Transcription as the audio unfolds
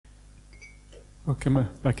Welcome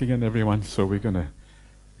back again, everyone. So we're going to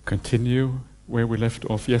continue where we left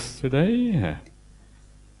off yesterday.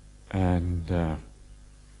 Okay.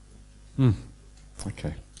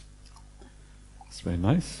 It's very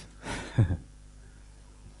nice.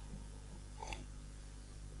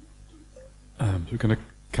 We're going to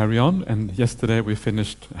carry on. And yesterday we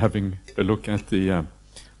finished having a look at the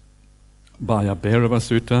Bhaya-Bhairava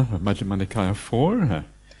Sutta, Majjhima Nikaya 4.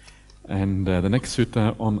 And the next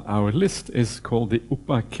sutta on our list is called the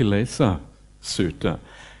Upakilesa Sutta.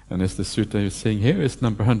 And as the sutta you're seeing here is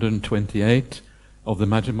number 128 of the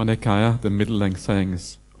Majjhima Nikaya, the middle-length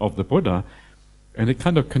sayings of the Buddha. And it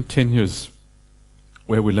kind of continues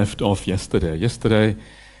where we left off yesterday. Yesterday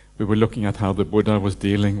we were looking at how the Buddha was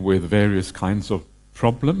dealing with various kinds of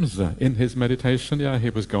problems in his meditation. Yeah, he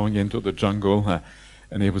was going into the jungle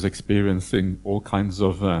and he was experiencing all kinds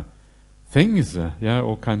of things,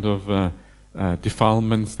 all kind of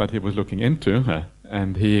defilements that he was looking into,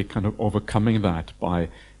 and he kind of overcoming that by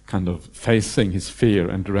kind of facing his fear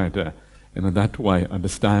and dread, and in that way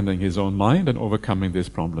understanding his own mind and overcoming these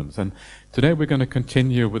problems. And today we're going to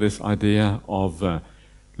continue with this idea of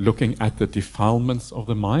looking at the defilements of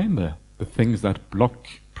the mind, the things that block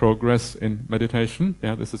progress in meditation.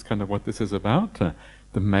 Yeah, this is kind of what this is about.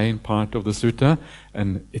 The main part of the sutta,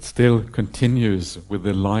 and it still continues with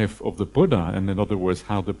the life of the Buddha, and in other words,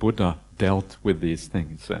 how the Buddha dealt with these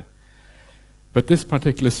things. But this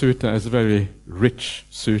particular sutta is a very rich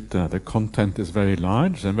sutta. The content is very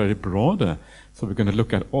large and very broad. So we're going to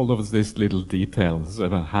look at all of these little details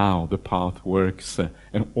about how the path works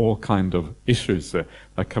and all kind of issues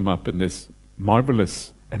that come up in this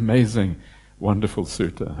marvelous, amazing, wonderful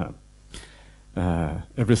sutta.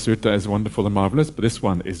 Every sutta is wonderful and marvelous, but this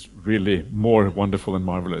one is really more wonderful and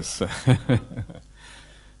marvelous.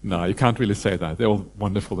 No, you can't really say that. They're all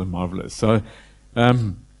wonderful and marvelous. So,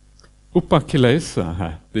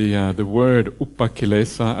 upakilesa, the word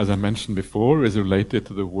upakilesa, as I mentioned before, is related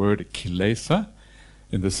to the word kilesa.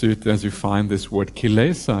 In the sutras, you find this word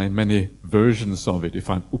kilesa in many versions of it. You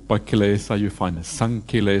find upakilesa, you find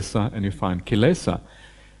sankilesa, and you find kilesa.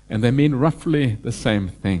 And they mean roughly the same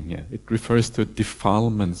thing. It refers to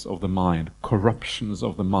defilements of the mind, corruptions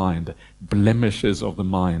of the mind, blemishes of the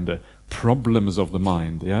mind, problems of the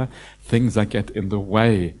mind, things that get in the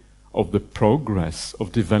way of the progress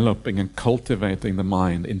of developing and cultivating the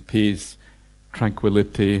mind in peace,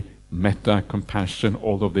 tranquility, metta, compassion,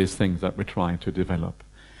 all of these things that we're trying to develop.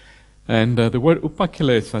 And the word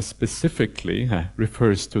upakilesa specifically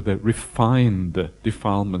refers to the refined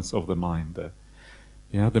defilements of the mind.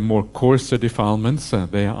 The more coarser defilements,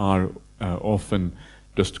 they are often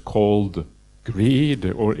just called greed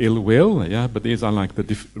or ill will, but these are like the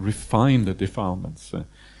refined defilements.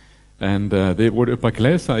 And the word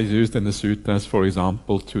upakilesa is used in the sutras, for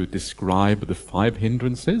example, to describe the 5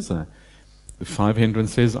 hindrances. The 5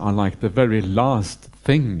 hindrances are like the very last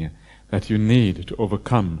thing that you need to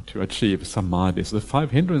overcome to achieve samadhi. So the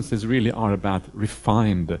 5 hindrances really are about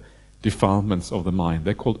refined defilements of the mind.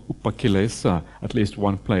 They're called upakilesa, at least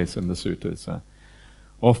one place in the sutras.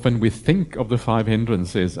 Often we think of the 5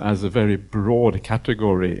 hindrances as a very broad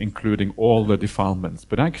category, including all the defilements.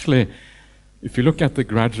 But actually, if you look at the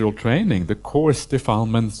gradual training, the coarse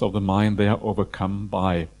defilements of the mind, they are overcome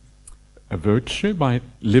by a virtue, by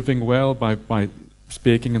living well, by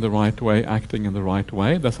speaking in the right way, acting in the right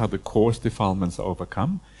way. That's how the coarse defilements are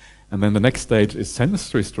overcome. And then the next stage is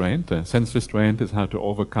sense restraint. Sense restraint is how to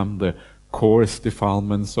overcome the coarse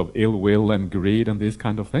defilements of ill will and greed and these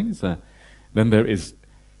kind of things. Then there is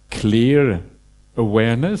clear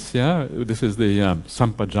awareness. This is the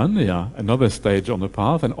sampajanya, another stage on the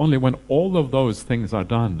path. And only when all of those things are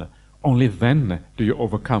done, only then do you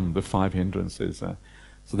overcome the 5 hindrances.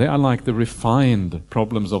 So they are like the refined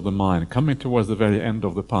problems of the mind, coming towards the very end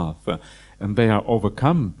of the path. And they are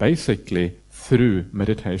overcome basically through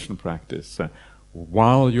meditation practice,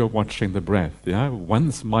 while you're watching the breath.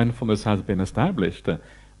 Once mindfulness has been established,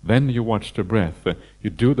 then you watch the breath. You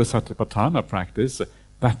do the satipatthana practice.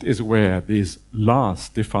 That is where these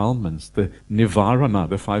last defilements, the nivarana,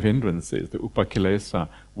 the 5 hindrances, the upakilesa,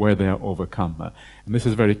 where they are overcome. And this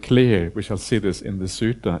is very clear. We shall see this in the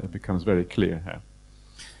sutta. It becomes very clear here.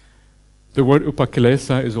 The word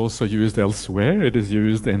upakilesa is also used elsewhere. It is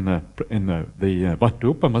used in the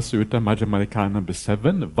Vatupama Sutta, Majjhima Nikaya number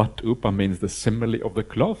 7. Vatupa means the simile of the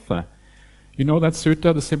cloth. You know that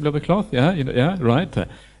sutta, the simile of the cloth? Yeah, right.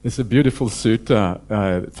 It's a beautiful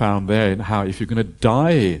sutta found there in how if you're going to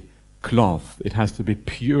dye cloth, it has to be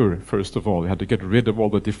pure, first of all. You have to get rid of all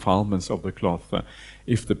the defilements of the cloth.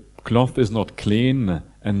 If the cloth is not clean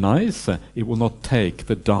and nice, it will not take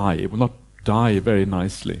the dye. It will not dye very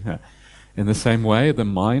nicely. In the same way, the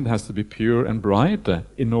mind has to be pure and bright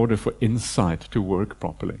in order for insight to work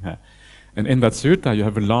properly. And in that sutta, you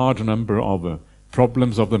have a large number of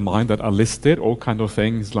problems of the mind that are listed, all kind of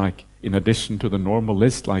things like, in addition to the normal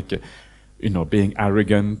list, like being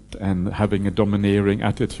arrogant and having a domineering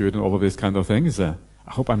attitude and all of these kind of things. I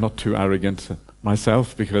hope I'm not too arrogant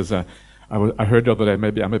myself, because I heard the other day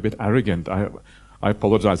maybe I'm a bit arrogant. I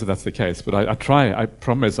apologize if that's the case, but I try. I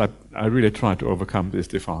promise. I really try to overcome these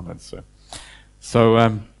defilements.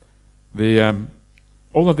 So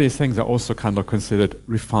all of these things are also kind of considered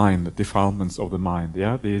refined defilements of the mind.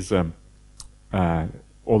 Yeah, these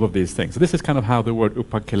all of these things. So this is kind of how the word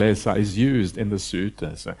upakilesa is used in the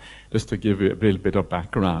suttas. Just to give you a little bit of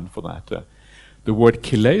background for that. The word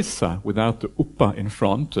kilesa without the upa in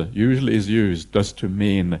front usually is used just to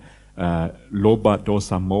mean lobha,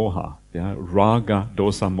 dosa, moha. Yeah, raga,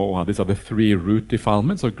 dosa, moha. These are the three root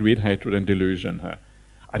defilements of greed, hatred, and delusion.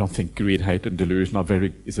 I don't think greed, hate, and delusion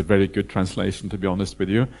is a very good translation, to be honest with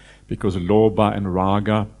you, because lobha and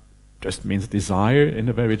raga just means desire in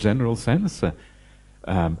a very general sense.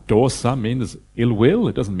 Dosa means ill will.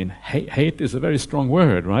 It doesn't mean hate. Hate is a very strong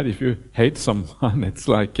word, right? If you hate someone, it's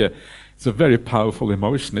like it's a very powerful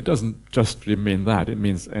emotion. It doesn't just really mean that. It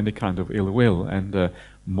means any kind of ill will. And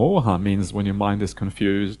moha means when your mind is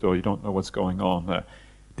confused or you don't know what's going on.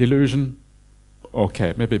 Delusion,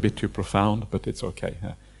 okay, maybe a bit too profound, but it's okay.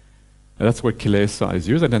 That's where kilesa is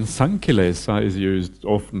used. And then sankilesa is used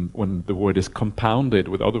often when the word is compounded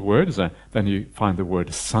with other words. Then you find the word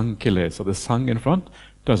sankilesa. The sang in front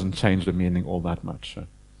doesn't change the meaning all that much.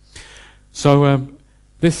 So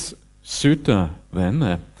this sutta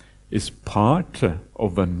then is part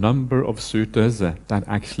of a number of suttas that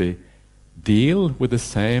actually deal with the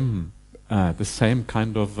same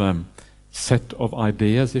kind of set of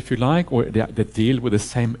ideas, if you like, or they deal with the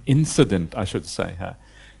same incident, I should say.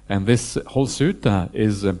 And this whole sutta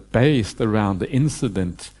is based around the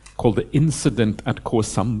incident called the incident at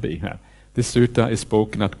Kosambi. This sutta is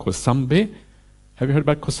spoken at Kosambi. Have you heard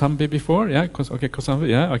about Kosambi before? Yeah, okay, Kosambi.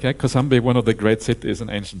 Yeah, okay. Kosambi, one of the great cities in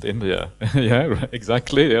ancient India. Yeah,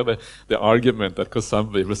 exactly. Yeah, the argument at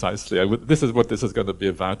Kosambi, precisely. This is what this is going to be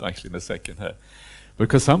about, actually, in a second. But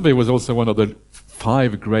Kosambi was also one of the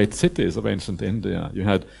 5 great cities of ancient India. You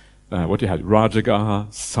had Rajagaha,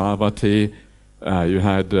 Savatthi. You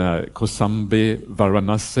had Kosambi,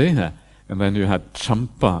 Varanasi, and then you had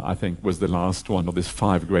Champa, I think, was the last one of these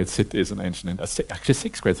 5 great cities in ancient India. Actually,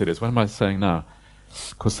 6 great cities. What am I saying now?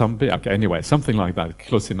 Kosambi? Okay, anyway, something like that.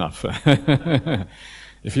 Close enough.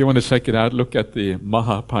 If you want to check it out, look at the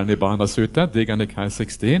Mahaparinibbana Sutta, Digha Nikaya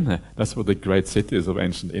 16. That's what the great cities of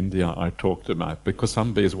ancient India are talked about. But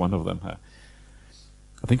Kosambi is one of them. I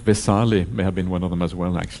think Vesali may have been one of them as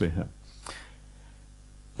well, actually.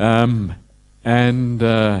 So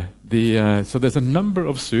there's a number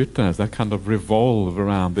of suttas that kind of revolve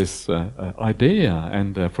around this idea.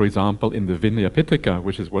 And for example, in the Vinaya Pitaka,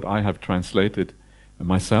 which is what I have translated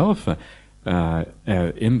myself, in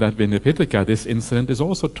that Vinaya Pitaka, this incident is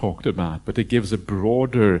also talked about, but it gives a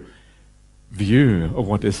broader view of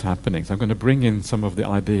what is happening. So I'm going to bring in some of the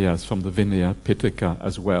ideas from the Vinaya Pitaka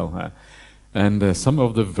as well. And some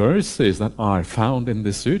of the verses that are found in the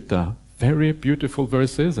sutta, very beautiful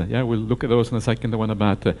verses. Yeah, we'll look at those in a second. The one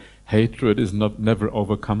about hatred is never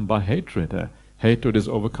overcome by hatred. Hatred is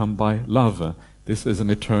overcome by love. This is an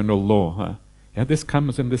eternal law. Yeah, this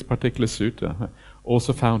comes in this particular sutta.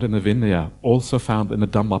 Also found in the Vinaya, also found in the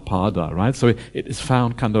Dhammapada, right? So it is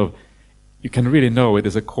found kind of, you can really know it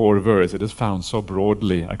is a core verse. It is found so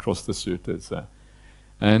broadly across the suttas.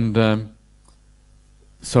 And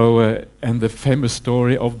the famous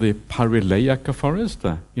story of the Parilayaka forest.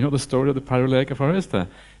 You know the story of the Parilayaka forest?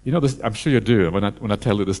 You know this, I'm sure you do when I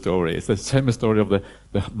tell you the story. It's the famous story of the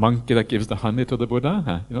monkey that gives the honey to the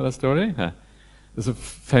Buddha. You know that story? There's a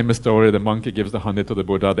famous story, the monkey gives the honey to the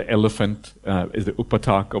Buddha. The elephant is the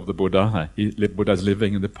upataka of the Buddha. Buddha is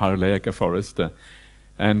living in the Parilayaka forest.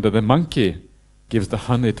 And the monkey gives the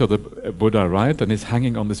honey to the Buddha, right? And he's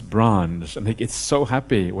hanging on this branch. And he gets so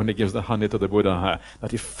happy when he gives the honey to the Buddha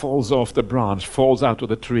that he falls off the branch, falls out of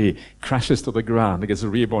the tree, crashes to the ground. He gets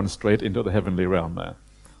reborn straight into the heavenly realm.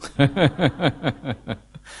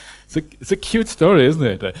 It's a cute story, isn't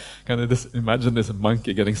it? Kind of just imagine this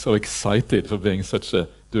monkey getting so excited for doing such an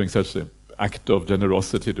act of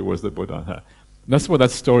generosity towards the Buddha. That's where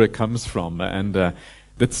that story comes from. And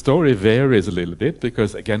that story varies a little bit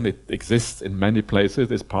because, again, it exists in many places.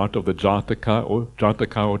 It's part of the Jataka or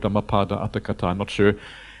Dhammapada Atthakatha, I'm not sure.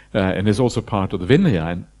 And it's also part of the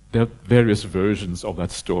Vinaya. And there are various versions of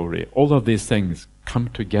that story. All of these things come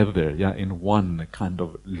together in one kind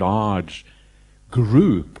of large,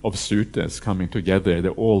 group of suttas coming together.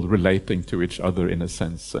 They're all relating to each other in a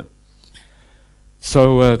sense.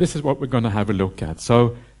 So this is what we're going to have a look at.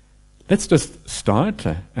 So let's just start,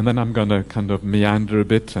 and then I'm going to kind of meander a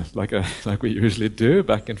bit, like we usually do,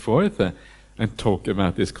 back and forth, and talk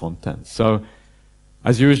about this content. So,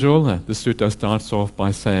 as usual, the sutta starts off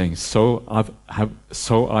by saying, "So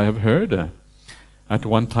I have heard." At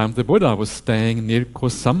one time, the Buddha was staying near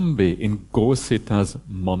Kosambi in Gosita's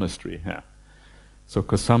monastery. So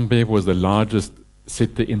Kosambi was the largest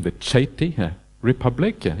city in the Chaiti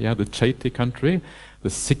Republic, the Chaiti country, the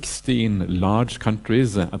 16 large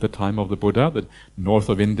countries at the time of the Buddha. The north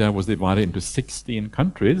of India was divided into 16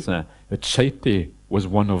 countries. The Chaiti was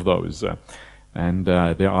one of those. And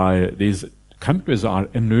these countries are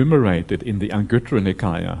enumerated in the Anguttara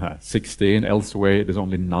Nikaya. 16, elsewhere there's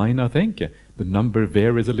only 9, I think. The number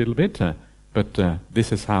varies a little bit, but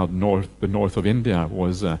this is how the north of India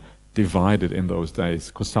was divided in those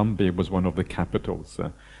days. Kosambi was one of the capitals.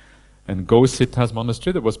 And Gosita's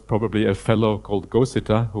monastery, there was probably a fellow called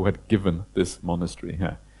Gosita who had given this monastery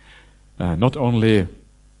here. Not only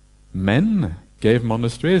men gave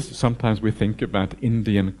monasteries, sometimes we think about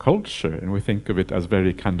Indian culture and we think of it as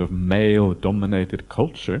very kind of male-dominated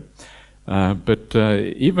culture. But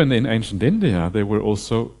even in ancient India, there were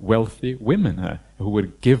also wealthy women who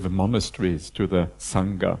would give monasteries to the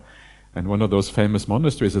Sangha. And one of those famous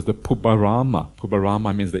monasteries is the Pubarama.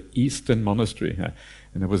 Pubarama means the Eastern Monastery.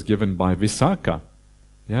 And it was given by Visakha.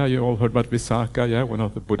 Yeah, you all heard about Visakha, one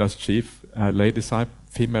of the Buddha's chief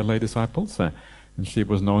female lay disciples. And she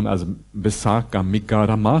was known as Visakha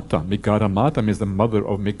Migaramata. Migaramata means the mother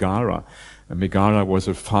of Migara. And Migara was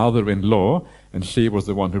her father-in-law, and she was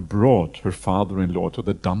the one who brought her father-in-law to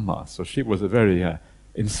the Dhamma. So she was a very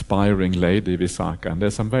inspiring lady, Visakha. And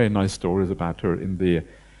there's some very nice stories about her in the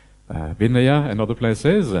Vinaya and other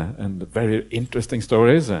places, and very interesting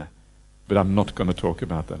stories, but I'm not going to talk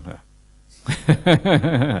about them.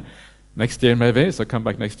 Next year maybe, so come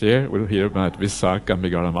back next year, we'll hear about Visakha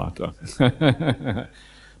Migaramata.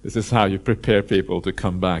 This is how you prepare people to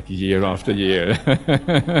come back year after year.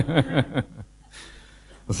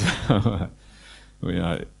 So, we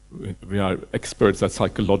are experts at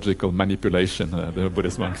psychological manipulation, the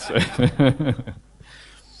Buddhist monks.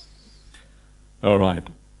 All right.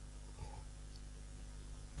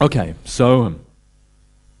 Okay, so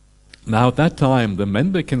now at that time, the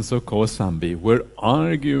mendicants of Kosambi were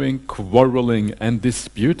arguing, quarreling, and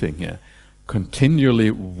disputing, continually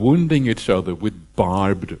wounding each other with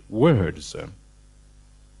barbed words.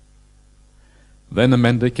 Then a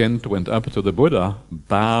mendicant went up to the Buddha,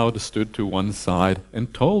 bowed, stood to one side,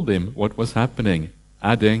 and told him what was happening,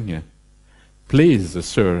 adding, "Please,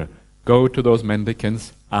 sir, go to those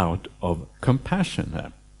mendicants out of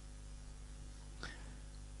compassion."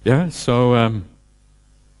 So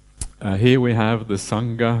here we have the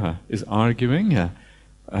Sangha is arguing,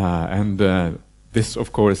 and this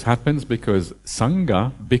of course happens because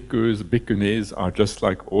Sangha, bhikkhus, bhikkhunis are just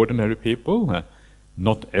like ordinary people.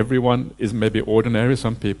 Not everyone is maybe ordinary,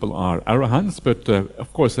 some people are arahants, but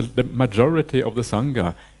of course the majority of the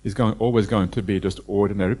Sangha is always going to be just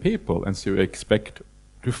ordinary people, and so you expect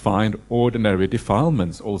to find ordinary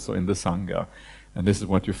defilements also in the Sangha. And this is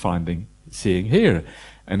what you're seeing here.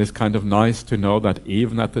 And it's kind of nice to know that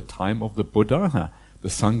even at the time of the Buddha, the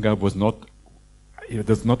Sangha was not,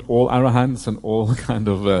 there's not all arahants and all kind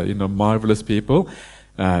of marvelous people.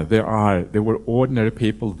 There were ordinary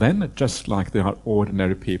people then, just like there are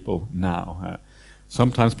ordinary people now.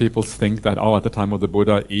 Sometimes people think that, at the time of the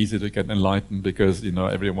Buddha, easy to get enlightened because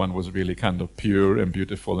everyone was really kind of pure and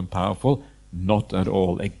beautiful and powerful. Not at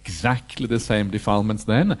all. Exactly the same defilements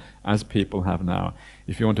then as people have now.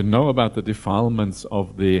 If you want to know about the defilements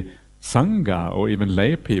of the Sangha or even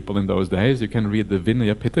lay people in those days, you can read the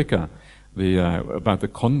Vinaya Pitaka, about the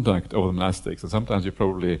conduct of the monastics. And sometimes you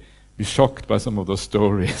probably be shocked by some of those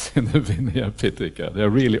stories in the Vinaya Pitaka. They're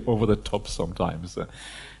really over the top sometimes.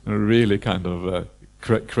 Really kind of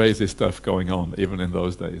crazy stuff going on even in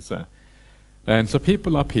those days. And so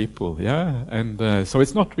people are people, and so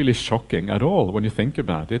it's not really shocking at all when you think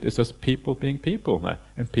about it. It's just people being people,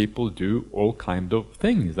 and people do all kind of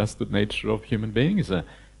things. That's the nature of human beings.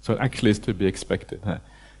 So it actually is to be expected.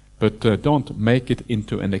 But don't make it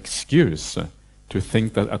into an excuse to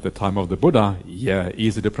think that at the time of the Buddha,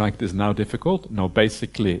 easy to practice, now difficult. No,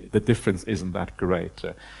 basically the difference isn't that great,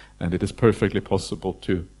 and it is perfectly possible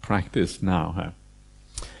to practice now.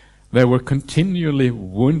 They were continually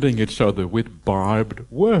wounding each other with barbed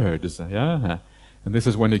words. And this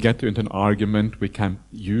is when you get into an argument, we can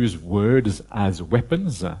use words as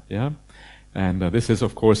weapons. And this is,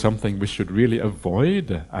 of course, something we should really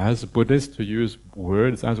avoid as Buddhists, to use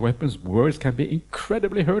words as weapons. Words can be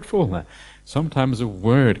incredibly hurtful. Sometimes a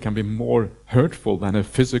word can be more hurtful than a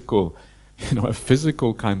physical, a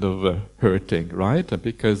physical kind of hurting, right?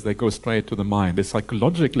 Because they go straight to the mind. It's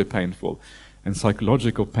psychologically painful, and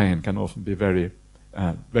psychological pain can often be very,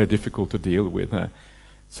 very difficult to deal with.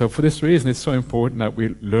 So for this reason, it's so important that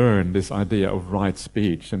we learn this idea of right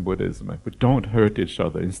speech in Buddhism. We don't hurt each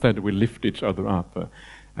other. Instead, we lift each other up,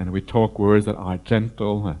 and we talk words that are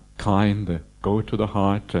gentle, kind, go to the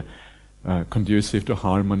heart, conducive to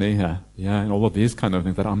harmony, and all of these kind of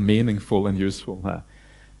things that are meaningful and useful.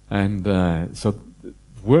 So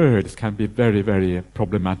words can be very, very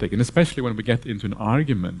problematic, and especially when we get into an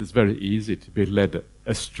argument, it's very easy to be led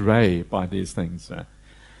astray by these things.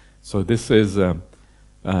 So this is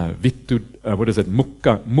what is it?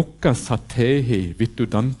 Mukha satehi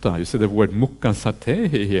vittudanta. You see the word mukha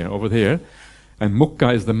satehi here, over here, and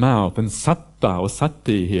mukha is the mouth, and satta or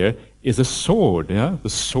sati here is a sword, the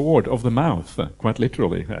sword of the mouth, quite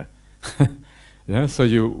literally. So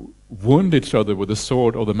you wound each other with the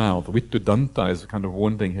sword of the mouth. Vittudanta is kind of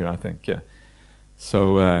wounding here, I think.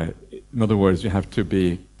 So, in other words, you have to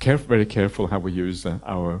be very careful how we use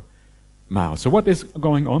our mouth. So what is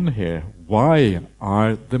going on here? Why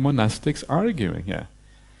are the monastics arguing here?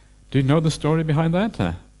 Do you know the story behind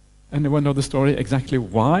that? Anyone know the story exactly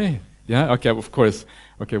why? Yeah, okay, of course.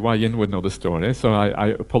 Okay, Wai Yin would know the story. So I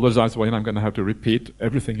apologize, Wai Yin, I'm going to have to repeat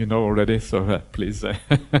everything you know already, so please.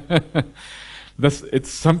 There's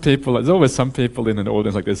always some people in an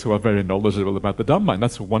audience like this who are very knowledgeable about the Dhamma, and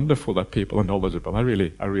that's wonderful that people are knowledgeable. I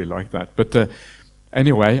really like that. But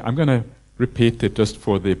anyway, I'm going to repeat it just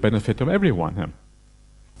for the benefit of everyone.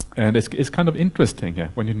 And it's kind of interesting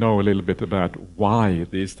when you know a little bit about why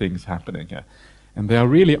these things happening. And they are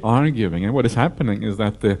really arguing, and what is happening is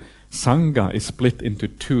that the Sangha is split into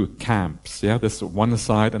two camps. There's one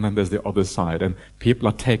side and then there's the other side, and people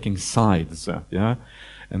are taking sides.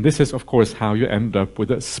 And this is, of course, how you end up with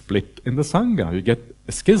a split in the Sangha. You get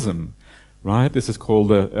a schism, right? This is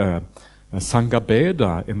called a Sangha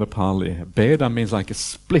Beda in the Pali. Beda means like a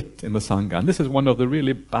split in the Sangha. And this is one of the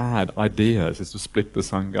really bad ideas, is to split the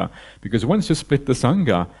Sangha. Because once you split the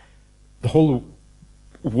Sangha, the whole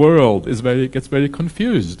world gets very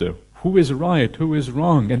confused. Who is right? Who is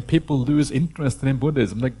wrong? And people lose interest in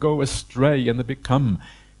Buddhism. They go astray and they become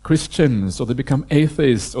Christians, or they become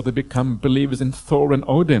atheists, or they become believers in Thor and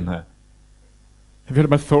Odin. Have you heard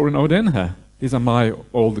about Thor and Odin? These are my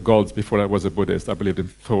old gods before I was a Buddhist. I believed in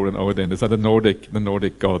Thor and Odin. These are the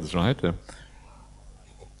Nordic gods, right?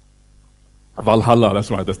 Valhalla, that's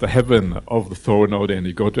right. That's the heaven of the Thor and Odin.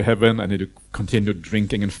 You go to heaven and you continue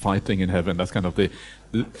drinking and fighting in heaven. That's kind of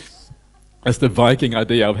that's the Viking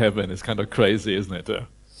idea of heaven. It's kind of crazy, isn't it?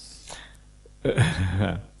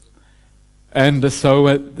 And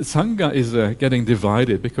so the Sangha is getting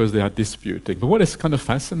divided because they are disputing. But what is kind of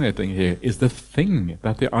fascinating here is the thing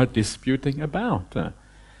that they are disputing about.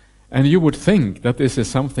 And you would think that this is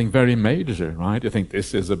something very major, right? You think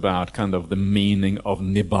this is about kind of the meaning of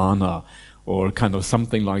Nibbana, or kind of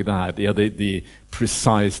something like that. The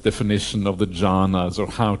precise definition of the jhanas, or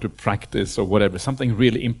how to practice, or whatever. Something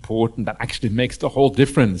really important that actually makes the whole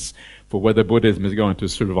difference for whether Buddhism is going to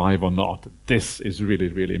survive or not. This is really,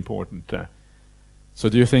 really important. So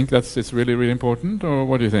do you think it's really, really important, or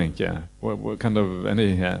what do you think? What kind of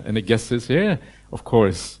any guesses here? Of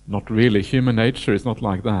course, not really. Human nature is not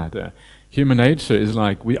like that. Human nature is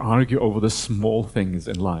like we argue over the small things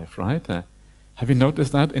in life, right? Have you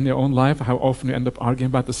noticed that in your own life? How often you end up arguing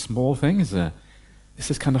about the small things? This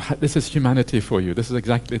is humanity for you. This is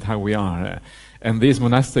exactly how we are. And these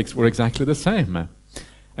monastics were exactly the same.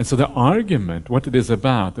 And so the argument, what it is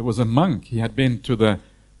about, there was a monk. He had been to the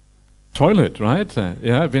toilet, right?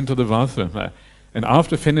 Been to the bathroom. And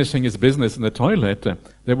after finishing his business in the toilet,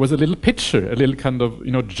 there was a little pitcher, a little kind of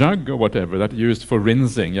jug or whatever that used for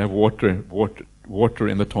rinsing. Water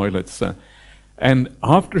in the toilets. And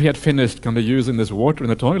after he had finished kind of using this water in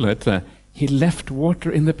the toilet, he left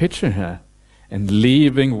water in the pitcher. And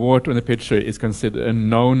leaving water in the pitcher is considered a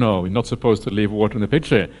no-no. You're not supposed to leave water in the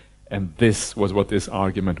pitcher. And this was what this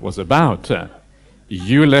argument was about.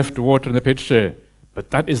 You left water in the pitcher. But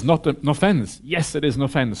that is not an offense. Yes, it is an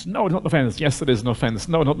offense. No, it's not an offense. Yes, it is an offense.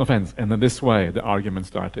 No, not an offense. And then this way, the argument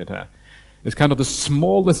started. It's kind of the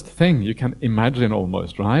smallest thing you can imagine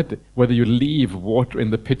almost, right? Whether you leave water in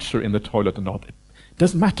the pitcher in the toilet or not. It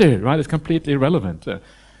doesn't matter, right? It's completely irrelevant.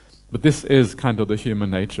 But this is kind of the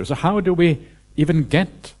human nature. So how do we even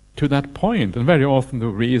get to that point. And very often the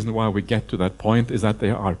reason why we get to that point is that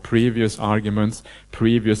there are previous arguments,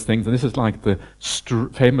 previous things. And this is like the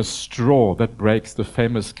famous straw that breaks the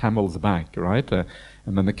famous camel's back, right?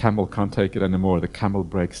 And then the camel can't take it anymore. The camel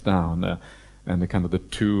breaks down. And the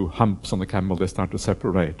two humps on the camel, they start to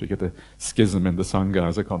separate. You get a schism in the Sangha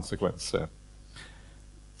as a consequence.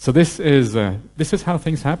 So this is how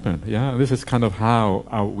things happen. Yeah, this is kind of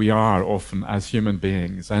how we are often as human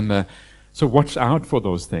beings. And so watch out for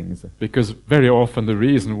those things, because very often the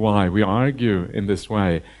reason why we argue in this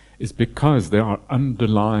way is because there are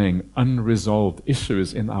underlying, unresolved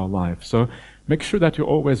issues in our life. So make sure that you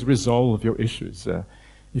always resolve your issues.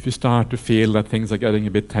 If you start to feel that things are getting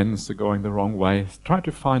a bit tense or going the wrong way, try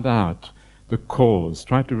to find out the cause.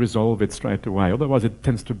 Try to resolve it straight away. Otherwise it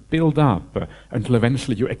tends to build up until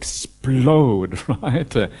eventually you explode,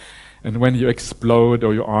 right? And when you explode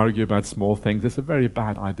or you argue about small things, it's a very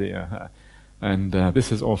bad idea. And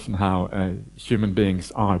this is often how human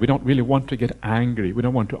beings are. We don't really want to get angry. We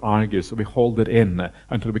don't want to argue, so we hold it in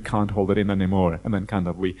until we can't hold it in anymore. And then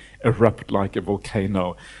we erupt like a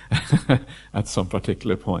volcano at some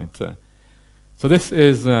particular point. So this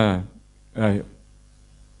is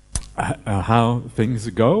how things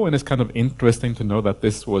go, and it's kind of interesting to know that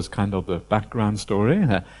this was kind of the background story.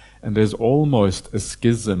 And there's almost a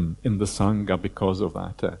schism in the Sangha because of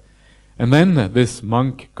that. And then this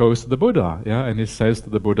monk goes to the Buddha, and he says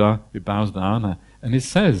to the Buddha, he bows down, and he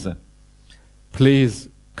says, please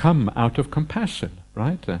come out of compassion,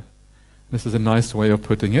 right? This is a nice way of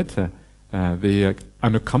putting it. The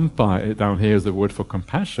anukampa down here is the word for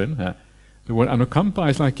compassion. The word anukampa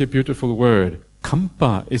is like a beautiful word.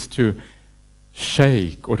 Kampa is to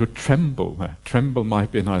shake or to tremble. Tremble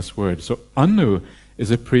might be a nice word. So anu is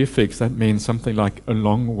a prefix that means something like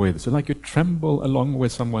along with. So like you tremble along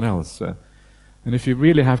with someone else. And if you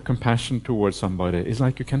really have compassion towards somebody, it's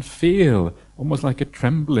like you can feel almost like a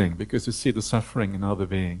trembling because you see the suffering in another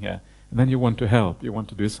being. And then you want to help, you want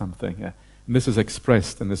to do something. And this is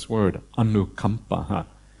expressed in this word, anukampa.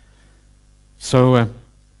 So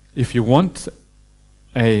if you want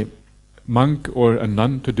a monk or a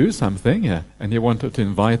nun to do something, and you want to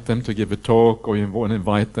invite them to give a talk, or you want to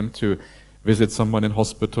invite them to visit someone in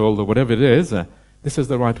hospital or whatever it is, this is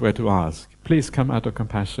the right way to ask. Please come out of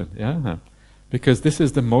compassion, because this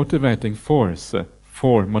is the motivating force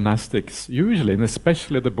for monastics usually, and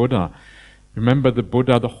especially the Buddha. Remember the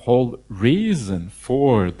Buddha, the whole reason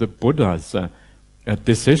for the Buddha's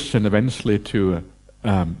decision eventually to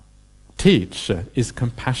teach is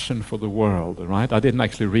compassion for the world, right? I didn't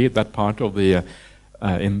actually read that part of the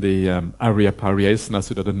in the Arya Pariyesana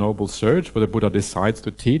Sutta, the Noble Surge, where the Buddha decides to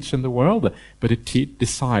teach in the world, but he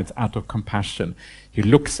decides out of compassion. He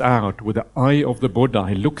looks out with the eye of the Buddha,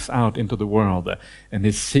 he looks out into the world, and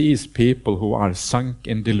he sees people who are sunk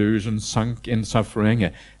in delusion, sunk in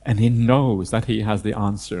suffering, and he knows that he has the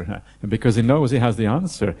answer. And because he knows he has the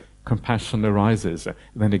answer, compassion arises. And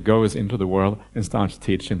then he goes into the world and starts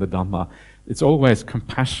teaching the Dhamma. It's always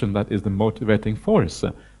compassion that is the motivating force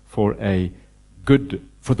for a good,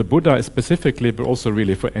 for the Buddha specifically, but also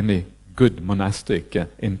really for any good monastic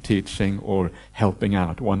in teaching or helping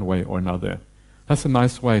out one way or another. That's a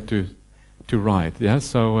nice way to write.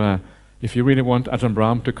 So if you really want Ajahn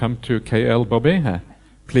Brahm to come to KL, Bobby,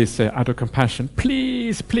 please say, out of compassion,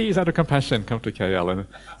 please, out of compassion, come to KL and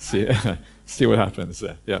see what happens.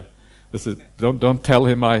 This is, don't tell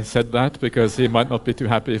him I said that, because he might not be too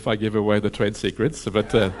happy if I give away the trade secrets. But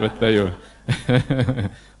there you,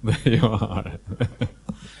 there you are.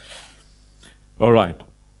 All right.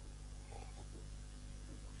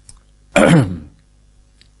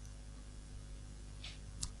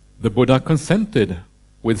 The Buddha consented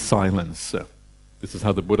with silence. This is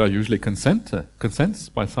how the Buddha usually consents,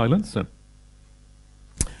 by silence.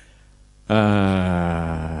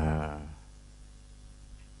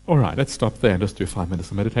 All right, let's stop there and just do 5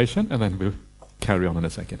 minutes of meditation, and then we'll carry on in a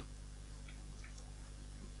second.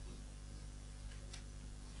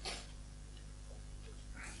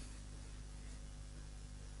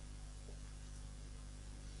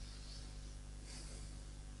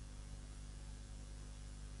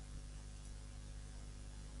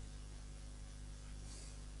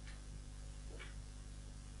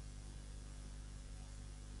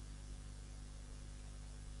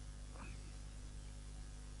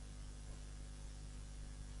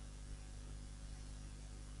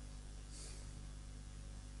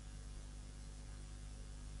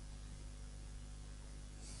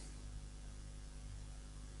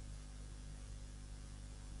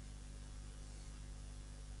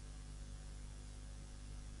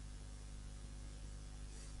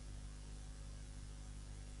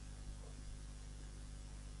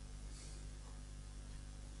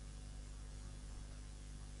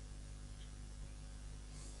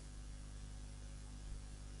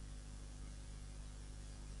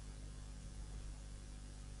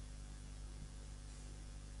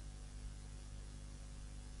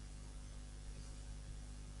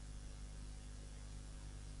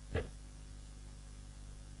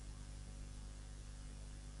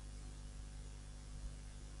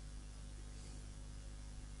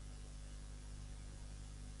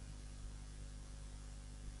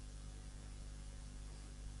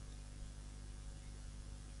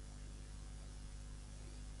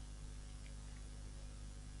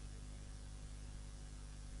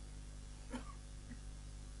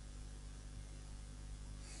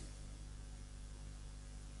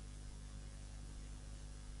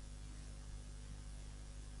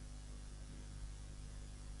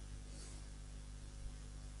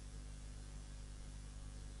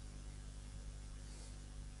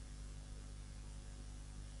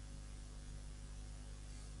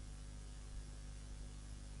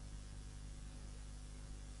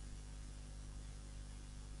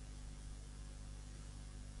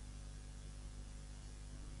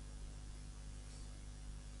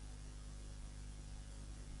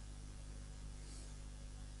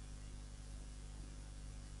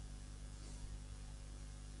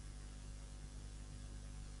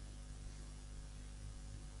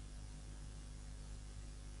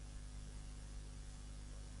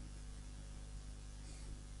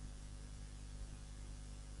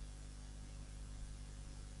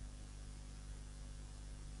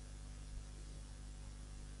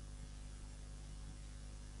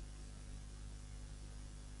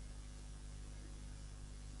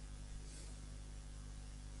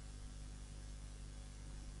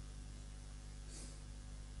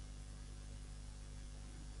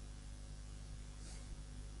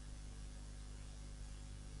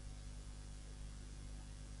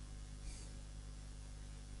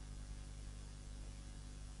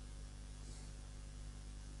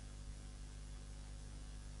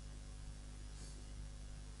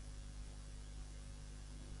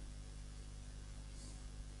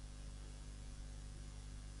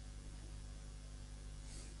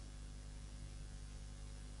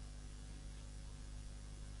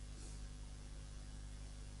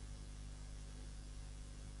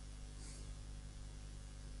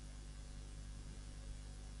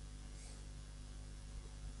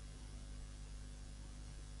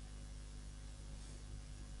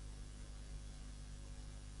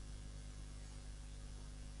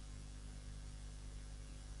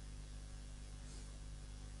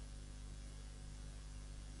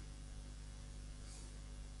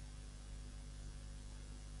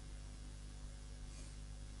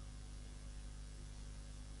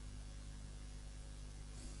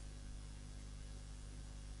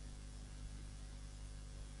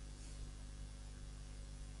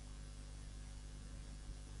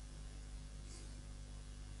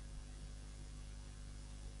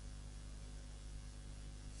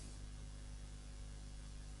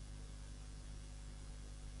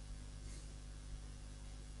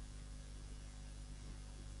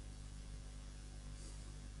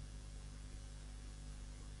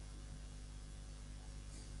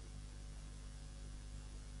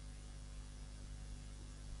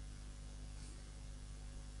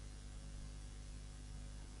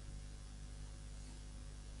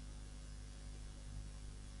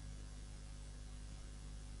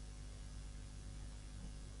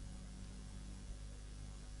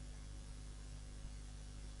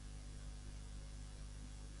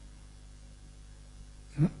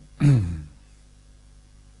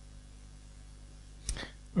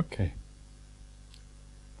 Okay.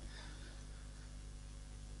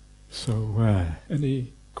 So,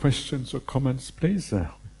 any questions or comments, please? We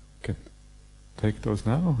can take those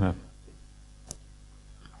now.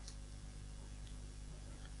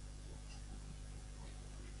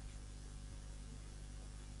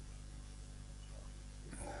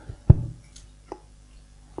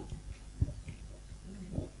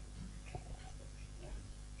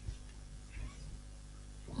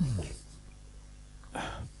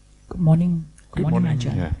 Good morning. Good morning.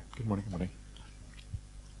 Ajahn. Yeah. Good morning. Good morning.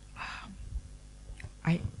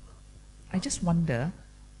 I just wonder,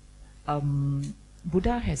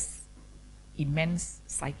 Buddha has immense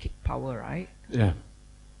psychic power, right? Yeah.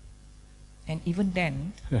 And even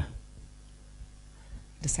then, Yeah.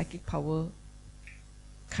 the psychic power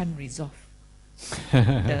can't resolve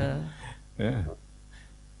the... Yeah.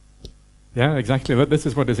 Yeah, exactly. But this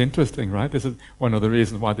is what is interesting, right? This is one of the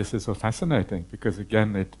reasons why this is so fascinating, because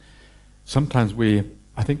again, sometimes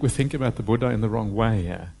I think we think about the Buddha in the wrong way,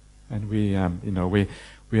 yeah? And we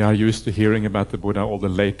are used to hearing about the Buddha, all the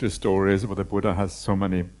later stories where the Buddha has so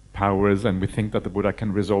many powers, and we think that the Buddha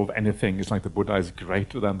can resolve anything. It's like the Buddha is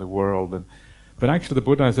greater than the world, but actually the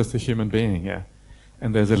Buddha is just a human being, yeah.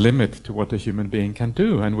 And there's a limit to what a human being can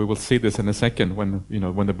do, and we will see this in a second when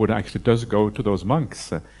the Buddha actually does go to those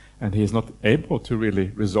monks, and he is not able to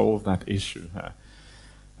really resolve that issue.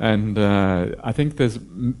 And I think there's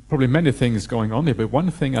probably many things going on here, but one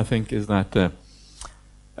thing I think is that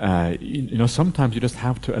sometimes you just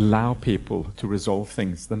have to allow people to resolve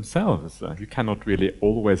things themselves. You cannot really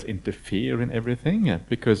always interfere in everything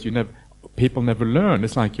because people never learn.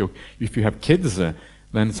 It's like if you have kids,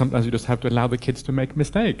 then sometimes you just have to allow the kids to make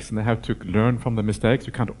mistakes, and they have to learn from the mistakes.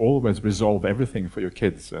 You can't always resolve everything for your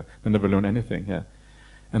kids. They never learn anything. Yeah.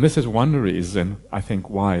 And this is one reason, I think,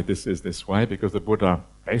 why this is this way, because the Buddha,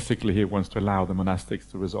 basically, he wants to allow the monastics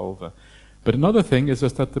to resolve. But another thing is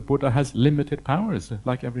just that the Buddha has limited powers,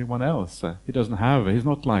 like everyone else. He's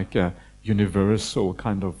not like a universal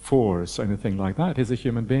kind of force or anything like that. He's a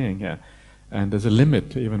human being, and there's a limit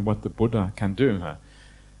to even what the Buddha can do.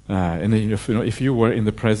 And if you were in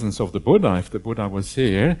the presence of the Buddha, if the Buddha was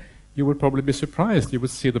here, you would probably be surprised. You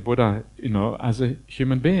would see the Buddha, as a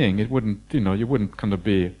human being. You wouldn't kind of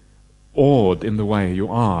be awed in the way you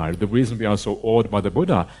are. The reason we are so awed by the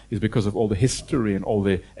Buddha is because of all the history and all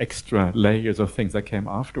the extra layers of things that came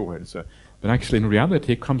afterwards. But actually, in reality,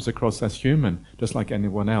 he comes across as human, just like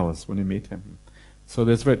anyone else when you meet him. So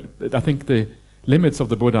I think the limits of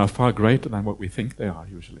the Buddha are far greater than what we think they are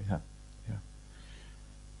usually. Yeah.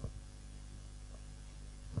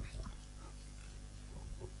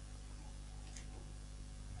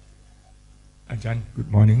 Ajahn, good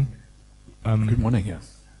morning. Good morning,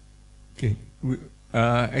 yes. Okay.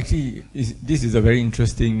 Actually, this is a very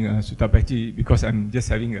interesting Sutta Retreat because I'm just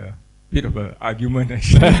having a bit of an argument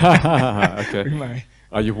actually. Okay.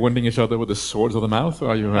 Are you wounding each other with the swords of the mouth,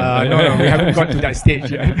 or are you? No, we haven't got to that stage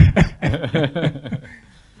yet.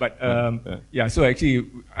 But so actually,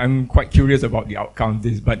 I'm quite curious about the outcome of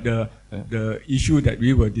this. But the issue that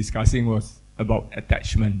we were discussing was about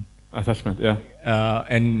attachment. Attachment, yeah.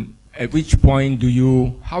 And at which point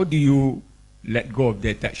how do you let go of the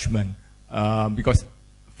attachment? Because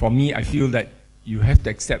for me, I feel that you have to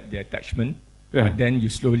accept the attachment, but then you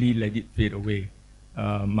slowly let it fade away.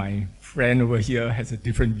 My friend over here has a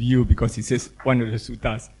different view because he says one of the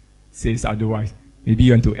suttas says otherwise. Maybe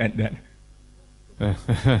you want to add that.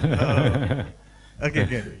 Okay,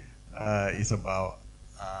 good. It's about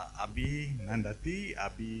Abi Nandati,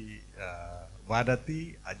 Abi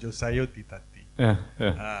Vadati, Ajosayo Titati. Yeah.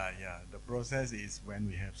 The process is when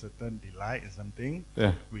we have certain delight in something,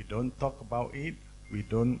 we don't talk about it, we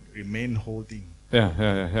don't remain holding. So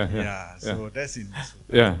that's in the Sutta.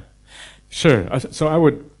 Yeah, sure. So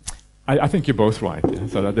I think you're both right. Yeah?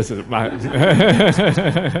 So that this is my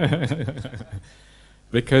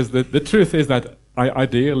because the truth is that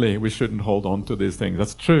ideally we shouldn't hold on to these things.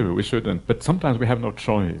 That's true, we shouldn't. But sometimes we have no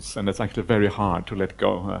choice, and it's actually very hard to let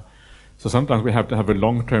go. So sometimes we have to have a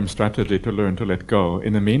long-term strategy to learn to let go.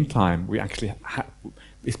 In the meantime, we actually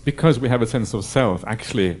it's because we have a sense of self,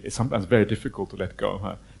 actually, it's sometimes very difficult to let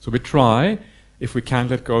go. So we try. If we can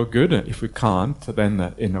let go, good. If we can't,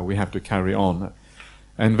 then we have to carry on.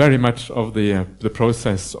 And very much of the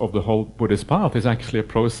process of the whole Buddhist path is actually a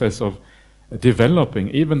process of developing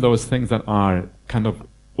even those things that are kind of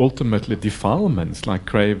ultimately defilements, like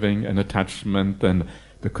craving and attachment and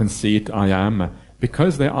the conceit I am,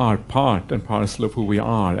 because they are part and parcel of who we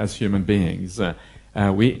are as human beings.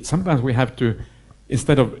 Sometimes we have to,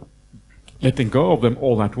 instead of letting go of them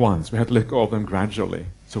all at once. We had to let go of them gradually.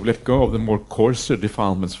 So we let go of the more coarser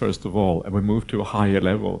defilements first of all, and we move to a higher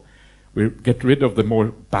level. We get rid of the more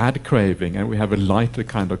bad craving, and we have a lighter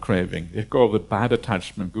kind of craving. Let go of the bad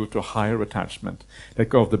attachment, go to a higher attachment. Let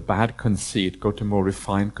go of the bad conceit, go to more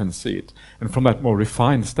refined conceit. And from that more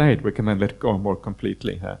refined state, we can then let go more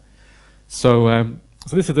completely. So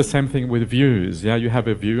this is the same thing with views. Yeah, you have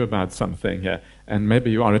a view about something, and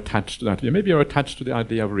maybe you are attached to that view. Maybe you're attached to the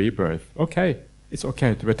idea of rebirth. Okay, it's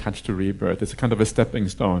okay to be attached to rebirth. It's a kind of a stepping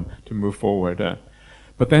stone to move forward.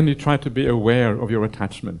 But then you try to be aware of your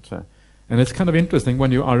attachment. And it's kind of interesting,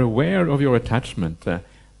 when you are aware of your attachment,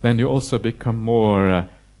 then you also become more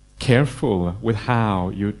careful with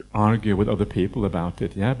how you argue with other people about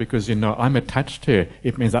it. Yeah, because you know, I'm attached here.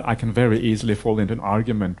 It means that I can very easily fall into an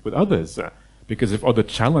argument with others. Because if others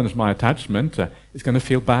challenge my attachment, it's going to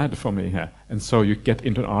feel bad for me. And so you get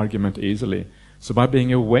into an argument easily. So by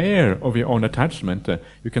being aware of your own attachment,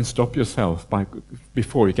 you can stop yourself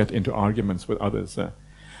before you get into arguments with others.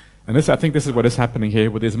 And I think this is what is happening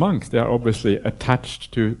here with these monks. They are obviously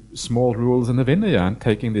attached to small rules in the Vinaya and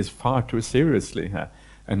taking this far too seriously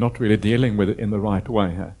and not really dealing with it in the right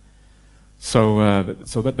way. So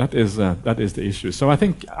that is the issue. So I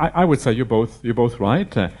think I would say you're both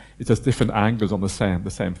right. It's just different angles on the same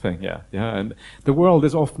thing. Yeah. And the world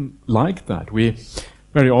is often like that.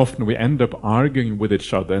 Very often we end up arguing with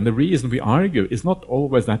each other, and the reason we argue is not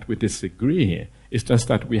always that we disagree. It's just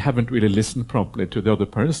that we haven't really listened properly to the other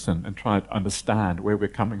person and tried to understand where we're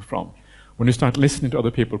coming from. When you start listening to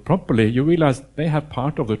other people properly, you realize they have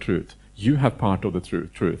part of the truth. You have part of the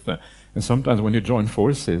truth. And sometimes when you join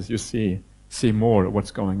forces, you see more of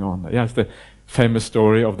what's going on. Yeah, it's the famous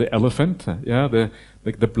story of the elephant. Yeah,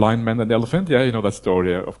 the blind man and the elephant. Yeah, you know that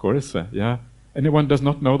story, of course. Yeah. Anyone does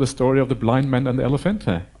not know the story of the blind man and the elephant?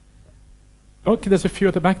 Okay, there's a few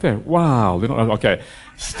at the back there. Wow. Okay,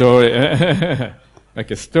 story.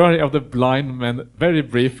 Okay, story of the blind man, very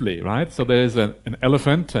briefly, right? So there is an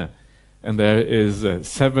elephant, and there is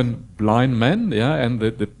 7 blind men, yeah, and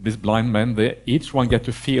these blind men, they each one get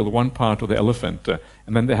to feel one part of the elephant,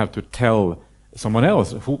 and then they have to tell someone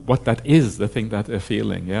else what that is, the thing that they're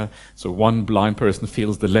feeling, yeah. So one blind person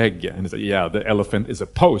feels the leg, and they say, yeah, the elephant is a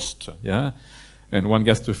post, yeah. And one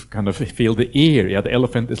gets to kind of feel the ear. Yeah, the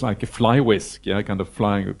elephant is like a fly whisk, yeah, kind of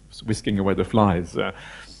flying, whisking away the flies.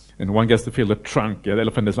 And one gets to feel the trunk. Yeah, the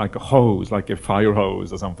elephant is like a hose, like a fire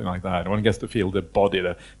hose or something like that. And one gets to feel the body.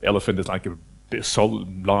 The elephant is like a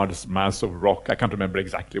solid, large mass of rock. I can't remember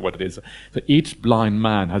exactly what it is. So each blind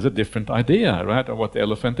man has a different idea, right, of what the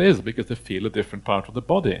elephant is, because they feel a different part of the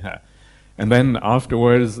body. And then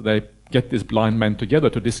afterwards, they get these blind men together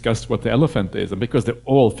to discuss what the elephant is. And because they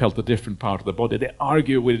all felt a different part of the body, they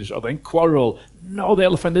argue with each other and quarrel. No, the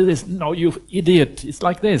elephant is this. No, you idiot. It's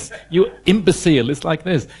like this. You imbecile. It's like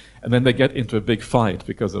this. And then they get into a big fight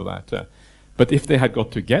because of that. But if they had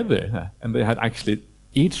got together and they had actually,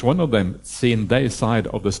 each one of them, seen their side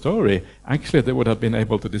of the story, actually they would have been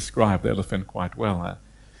able to describe the elephant quite well.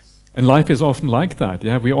 And life is often like that.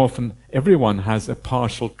 Yeah, everyone has a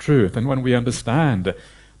partial truth. And when we understand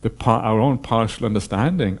our own partial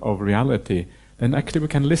understanding of reality, then actually we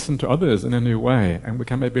can listen to others in a new way, and we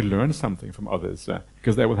can maybe learn something from others,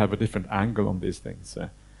 because they will have a different angle on these things.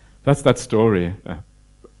 That's that story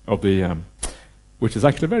of the, which is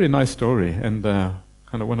actually a very nice story, and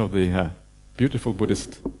kind of one of the beautiful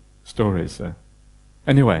Buddhist stories.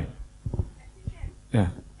 Anyway, yeah.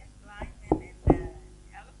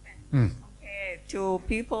 Okay, to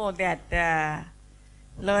people that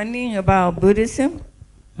learning about Buddhism,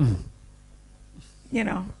 you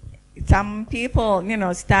know, some people,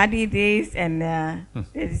 study this and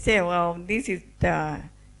they say, well, this is the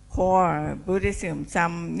core Buddhism.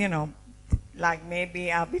 Some, like maybe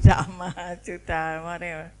Abhidhamma, Sutta,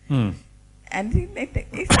 whatever. And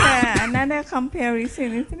it's another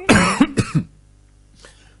comparison, isn't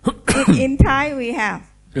it? In Thai we have,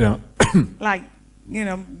 like,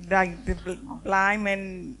 like the blind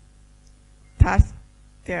man touch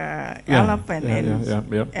the elephant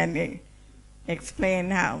and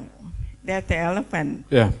explain how that the elephant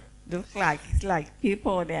looks like. It's like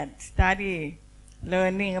people that study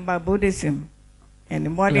learning about Buddhism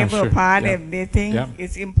and whatever part of they think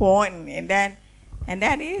is important, and that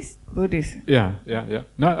is Buddhism. No,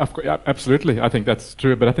 of course, absolutely. I think that's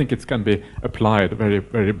true, but I think it can be applied very,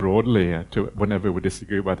 very broadly to whenever we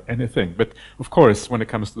disagree about anything. But of course, when it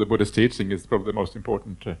comes to the Buddhist teaching, it's probably the most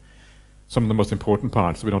important. Some of the most important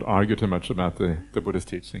parts. We don't argue too much about the Buddhist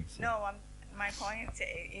teachings. No, my point is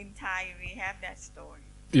in Thai we have that story.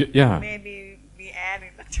 Yeah. Maybe we add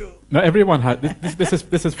it too. No, everyone had this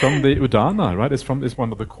is from the Udana, right? It's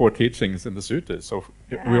one of the core teachings in the suttas. So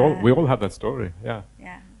we all have that story. Yeah.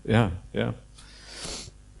 Yeah.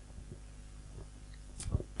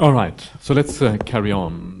 All right. So let's carry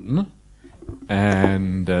on.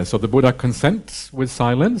 And so the Buddha consents with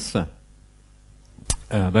silence.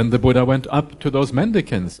 Then the Buddha went up to those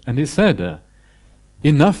mendicants and he said,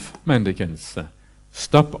 "Enough, mendicants.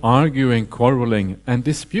 Stop arguing, quarreling, and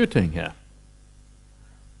disputing here."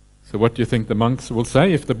 So what do you think the monks will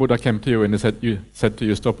say if the Buddha came to you and he said to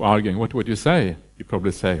you, "Stop arguing"? What would you say? You'd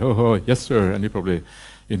probably say, "Oh, yes, sir," and you'd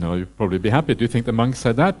probably be happy. Do you think the monks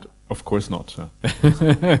said that? Of course not.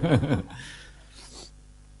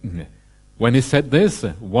 When he said this,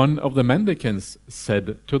 one of the mendicants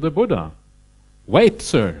said to the Buddha, "Wait,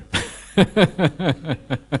 sir."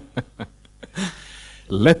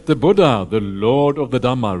 Let the Buddha, the Lord of the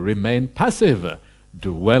Dhamma, remain passive,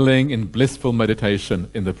 dwelling in blissful meditation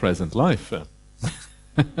in the present life.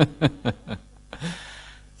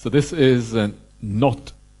 So this is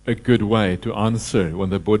not a good way to answer when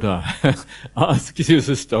the Buddha asks you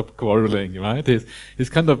to stop quarreling, right? He's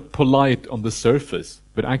kind of polite on the surface,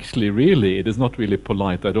 but actually really it is not really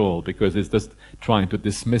polite at all, because it's just trying to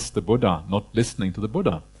dismiss the Buddha, not listening to the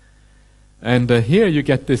Buddha. And here you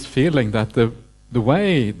get this feeling that the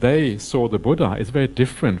way they saw the Buddha is very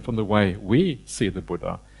different from the way we see the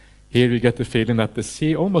Buddha. Here you get the feeling that they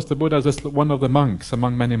see almost the Buddha as just one of the monks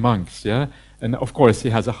among many monks, yeah? And of course he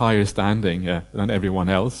has a higher standing than everyone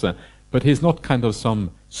else, but he's not kind of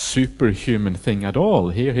some superhuman thing at all.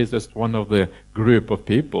 Here he's just one of the group of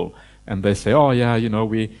people, and they say, "Oh yeah,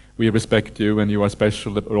 we respect you and you are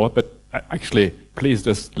special, but actually, please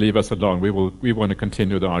just leave us alone. We want to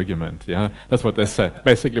continue the argument." Yeah, that's what they say.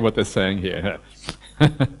 Basically, what they're saying here.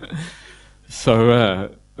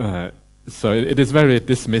 So it is very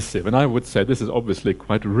dismissive, and I would say this is obviously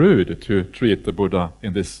quite rude to treat the Buddha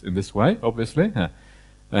in this way, obviously.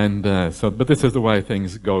 But this is the way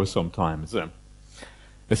things go sometimes,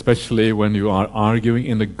 especially when you are arguing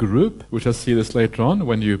in a group. We shall see this later on.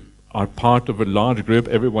 When you are part of a large group,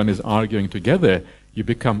 everyone is arguing together. You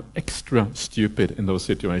become extra stupid in those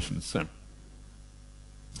situations.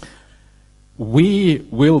 We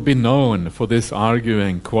will be known for this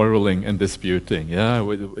arguing, quarreling, and disputing.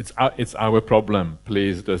 Yeah, it's our problem.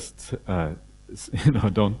 Please just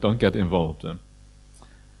don't get involved.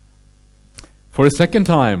 For a second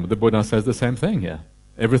time, the Buddha says the same thing. Yeah,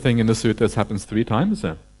 everything in the suttas happens 3 times.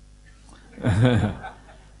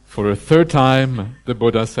 For a third time, the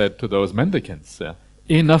Buddha said to those mendicants,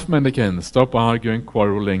 "Enough, mendicants, stop arguing,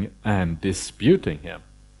 quarreling, and disputing here."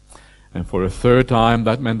 And for a third time,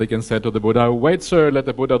 that mendicant said to the Buddha, "Wait, sir, let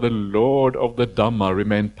the Buddha, the Lord of the Dhamma,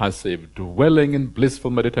 remain passive, dwelling in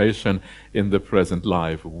blissful meditation in the present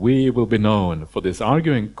life. We will be known for this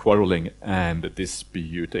arguing, quarreling, and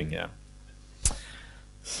disputing here."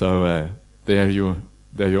 So there you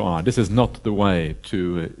are. This is not the way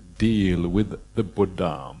to deal with the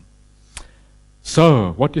Buddha.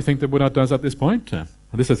 So, what do you think the Buddha does at this point?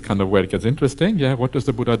 This is kind of where it gets interesting. Yeah, what does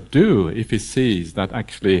the Buddha do if he sees that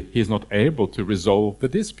actually he is not able to resolve the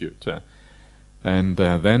dispute? And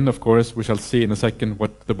then, of course, we shall see in a second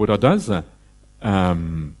what the Buddha does.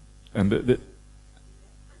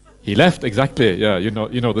 He left, exactly. Yeah, you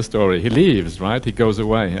know the story. He leaves, right? He goes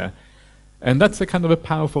away. And that's a kind of a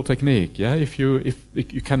powerful technique. Yeah, if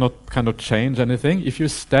you cannot kind of change anything, if you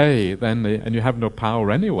stay, then and you have no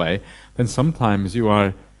power anyway, then sometimes you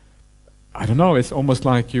are, I don't know, it's almost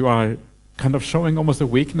like you are kind of showing almost a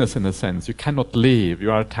weakness in a sense. You cannot leave,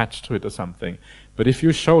 you are attached to it or something. But if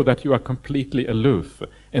you show that you are completely aloof,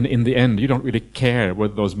 and in the end you don't really care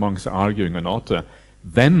whether those monks are arguing or not,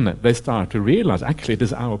 then they start to realize, actually it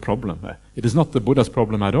is our problem. It is not the Buddha's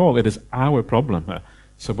problem at all, it is our problem.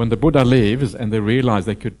 So when the Buddha leaves and they realize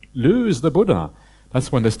they could lose the Buddha,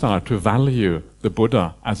 that's when they start to value the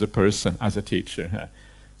Buddha as a person, as a teacher.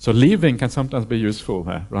 So leaving can sometimes be useful,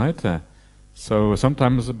 right? So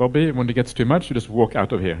sometimes, Bobby, when it gets too much, you just walk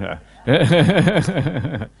out of here.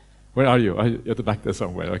 Where are you? You're at the back there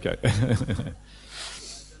somewhere, okay.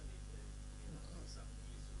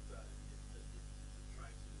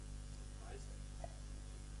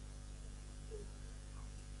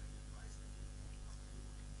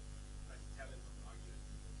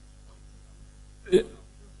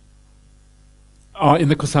 In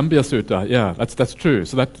the Kosambhya Sutta, yeah, that's true.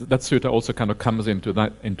 So that sutta also kind of comes into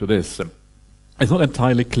this. It's not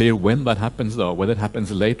entirely clear when that happens, though, whether it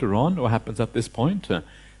happens later on or happens at this point.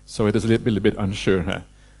 So it is a little bit unsure.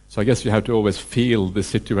 So I guess you have to always feel the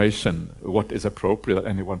situation, what is appropriate at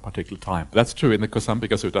any one particular time. That's true in the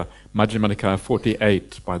Kosambika Sutta, Majjhima Nikaya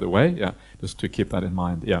 48, by the way. Yeah, just to keep that in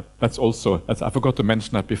mind. Yeah, that's also, I forgot to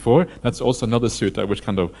mention that before. That's also another sutta which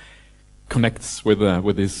kind of connects with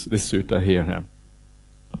this sutta here. Yeah.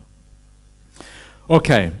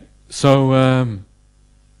 Okay, so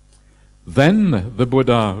then the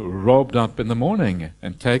Buddha robed up in the morning,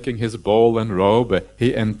 and taking his bowl and robe,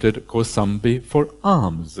 he entered Kosambi for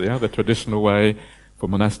alms. Yeah, the traditional way for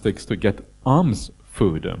monastics to get alms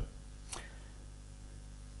food.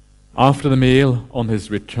 After the meal, on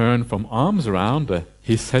his return from alms round,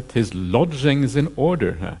 he set his lodgings in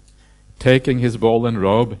order. Taking his bowl and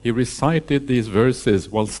robe, he recited these verses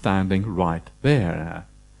while standing right there.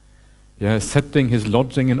 Yeah, setting his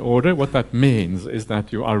lodging in order, what that means is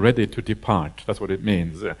that you are ready to depart. That's what it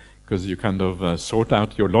means. Because you kind of sort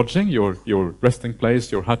out your lodging, your resting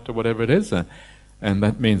place, your hut or whatever it is. And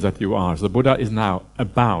that means that you are. So the Buddha is now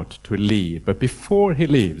about to leave. But before he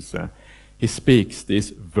leaves, he speaks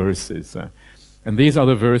these verses. And these are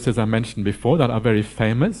the verses I mentioned before that are very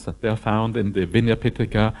famous. They are found in the Vinaya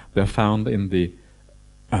Pitaka, they are found in the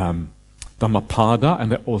Dhammapada,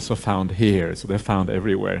 and they're also found here. So they're found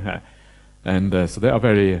everywhere. And so they are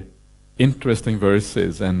very interesting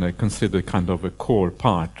verses and considered kind of a core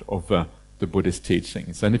part of the Buddhist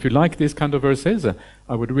teachings. And if you like these kind of verses,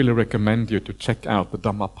 I would really recommend you to check out the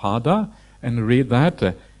Dhammapada and read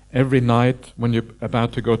that every night when you're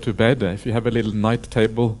about to go to bed. If you have a little night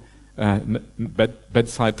table,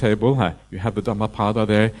 bedside table, you have the Dhammapada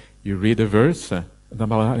there, you read a verse,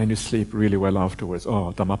 and you sleep really well afterwards.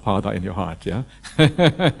 Oh, Dhammapada in your heart, yeah?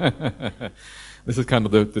 This is kind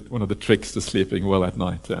of one of the tricks to sleeping well at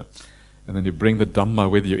night. And then you bring the Dhamma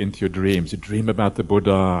with you into your dreams. You dream about the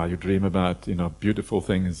Buddha, you dream about, beautiful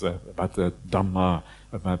things, about the Dhamma,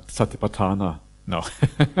 about Satipatthana. No.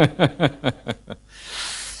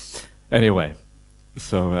 Anyway,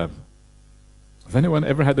 so has anyone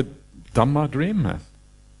ever had a Dhamma dream?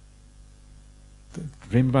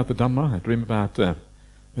 Dream about the Dhamma?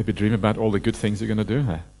 Maybe dream about all the good things you're going to do?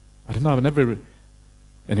 I don't know, I've never...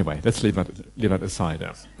 Anyway, let's leave that aside.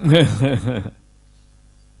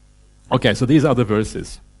 Okay, so these are the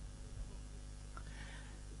verses.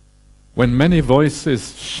 When many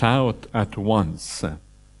voices shout at once,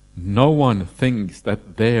 no one thinks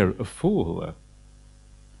that they're a fool.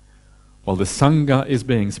 While the Sangha is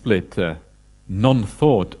being split, none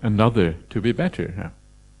thought another to be better.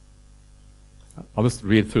 I'll just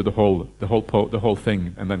read through the whole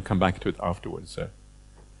thing and then come back to it afterwards.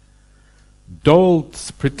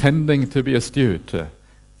 Dolts pretending to be astute,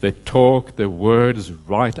 they talk their words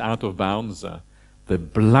right out of bounds, they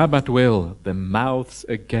blab at will, their mouths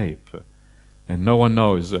agape, and no one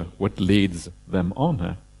knows what leads them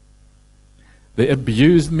on. They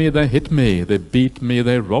abuse me, they hit me, they beat me,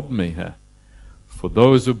 they rob me. For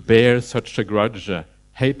those who bear such a grudge,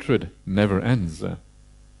 hatred never ends.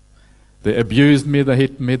 They abuse me, they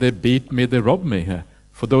hit me, they beat me, they rob me.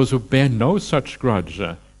 For those who bear no such grudge,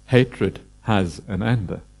 hatred has an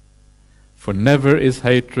end. For never is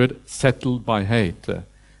hatred settled by hate.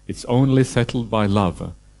 It's only settled by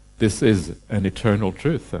love. This is an eternal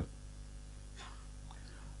truth.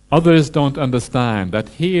 Others don't understand that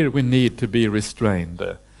here we need to be restrained.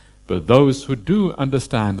 But those who do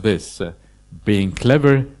understand this, being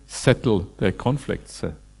clever, settle their conflicts.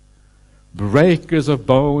 Breakers of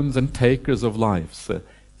bones and takers of lives,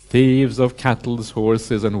 thieves of cattle,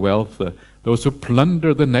 horses and wealth, those who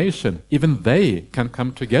plunder the nation, even they can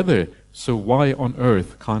come together, so why on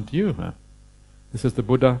earth can't you? This is the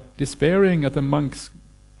Buddha despairing at the monks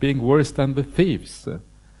being worse than the thieves.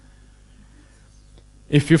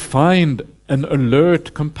 If you find an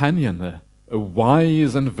alert companion, a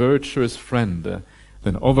wise and virtuous friend,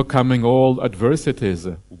 then overcoming all adversities,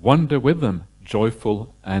 wander with them,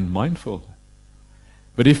 joyful and mindful.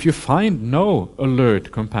 But if you find no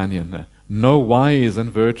alert companion, no wise and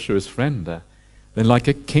virtuous friend, then like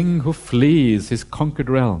a king who flees his conquered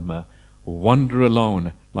realm, wander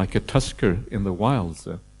alone like a tusker in the wilds.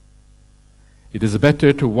 It is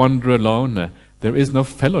better to wander alone, there is no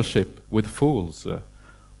fellowship with fools.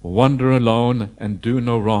 Wander alone and do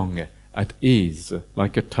no wrong, at ease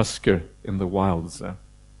like a tusker in the wilds.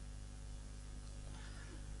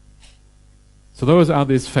 So those are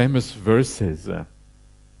these famous verses.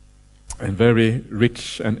 And very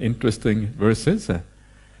rich and interesting verses.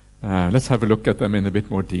 Let's have a look at them in a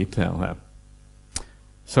bit more detail.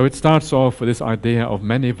 So it starts off with this idea of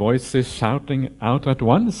many voices shouting out at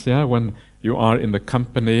once, when you are in the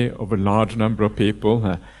company of a large number of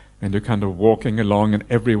people and you're kind of walking along and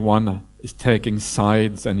everyone is taking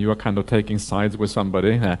sides, and you are kind of taking sides with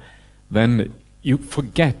somebody, then you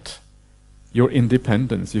forget your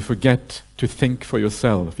independence. You forget to think for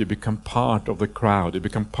yourself. You become part of the crowd. You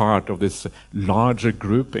become part of this larger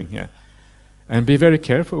grouping. And be very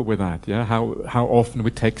careful with that. How often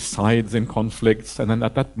we take sides in conflicts, and then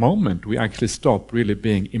at that moment we actually stop really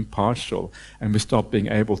being impartial, and we stop being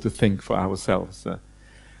able to think for ourselves.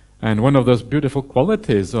 And one of those beautiful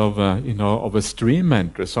qualities of of a stream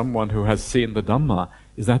mentor, someone who has seen the Dhamma,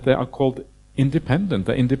 is that they are called independent.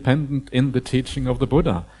 They're independent in the teaching of the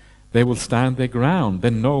Buddha. They will stand their ground.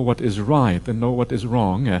 They know what is right. They know what is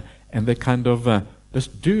wrong, and they kind of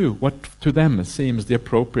just do what to them seems the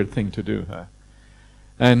appropriate thing to do.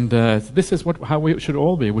 And this is how we should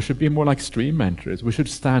all be. We should be more like stream mentors. We should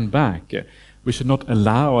stand back. We should not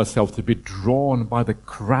allow ourselves to be drawn by the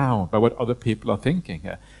crowd, by what other people are thinking.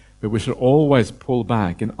 But we should always pull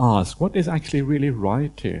back and ask, what is actually really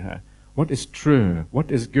right here? What is true?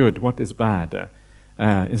 What is good? What is bad?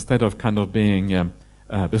 Instead of kind of being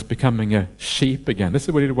just becoming a sheep again. This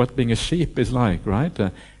is really what being a sheep is like, right?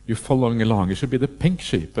 You're following along. You should be the pink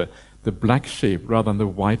sheep, the black sheep, rather than the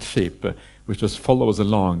white sheep, which just follows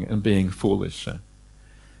along and being foolish.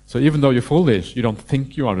 So even though you're foolish, you don't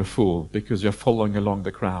think you are a fool because you're following along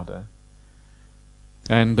the crowd.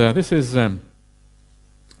 And this is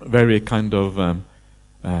very kind of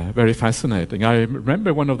very fascinating. I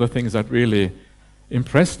remember one of the things that really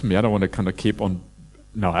impressed me. I don't want to kind of keep on.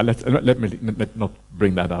 No, let me not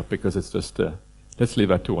bring that up, because it's just let's leave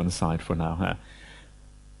that to one side for now.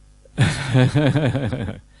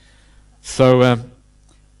 So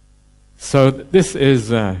this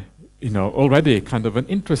is already kind of an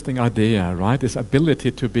interesting idea, right? This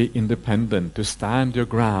ability to be independent, to stand your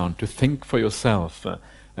ground, to think for yourself,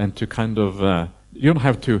 and to kind of you don't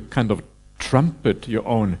have to kind of trumpet your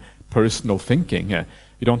own personal thinking.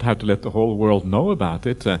 You don't have to let the whole world know about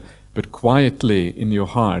it, but quietly in your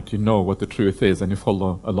heart you know what the truth is and you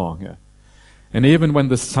follow along. And even when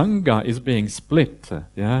the Sangha is being split,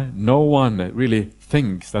 no one really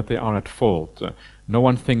thinks that they are at fault. No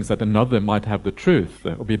one thinks that another might have the truth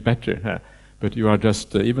or be better. But you are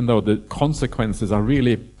just, even though the consequences are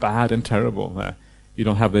really bad and terrible, you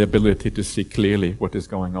don't have the ability to see clearly what is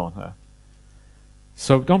going on.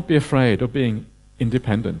 So don't be afraid of being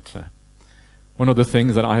independent. One of the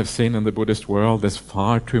things that I have seen in the Buddhist world, there's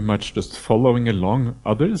far too much just following along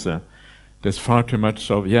others. There's far too much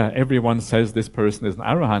of, everyone says this person is an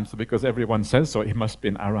arahant, so because everyone says so, he must be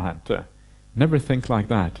an arahant. Never think like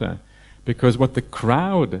that. Because what the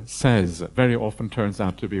crowd says very often turns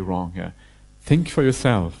out to be wrong. Think for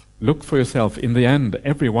yourself. Look for yourself. In the end,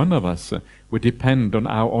 every one of us, we depend on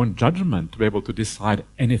our own judgment to be able to decide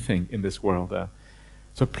anything in this world.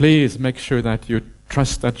 So please make sure that you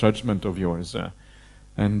trust that judgment of yours.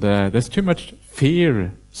 And there's too much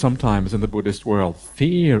fear sometimes in the Buddhist world.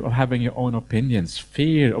 Fear of having your own opinions.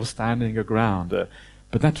 Fear of standing your ground.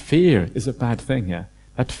 But that fear is a bad thing.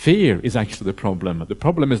 That fear is actually the problem. The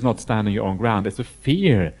problem is not standing your own ground. It's the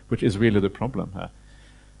fear which is really the problem.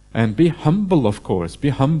 And be humble, of course. Be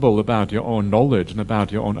humble about your own knowledge and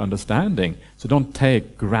about your own understanding. So don't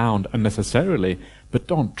take ground unnecessarily, but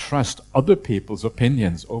don't trust other people's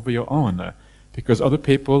opinions over your own. Because other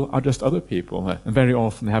people are just other people, and very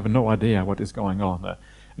often have no idea what is going on.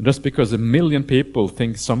 And just because 1 million people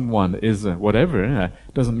think someone is whatever,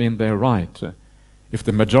 doesn't mean they're right. If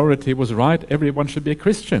the majority was right, everyone should be a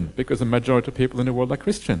Christian, because the majority of people in the world are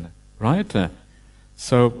Christian, right?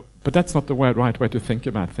 But that's not the right way to think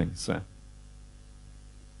about things.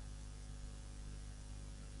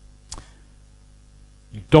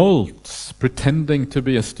 Dolts pretending to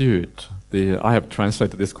be astute. I have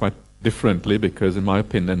translated this quite differently, because in my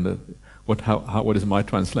opinion, what is my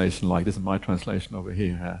translation like? This is my translation over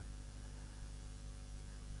here.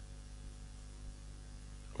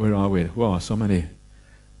 Where are we? Wow, so many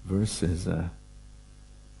verses.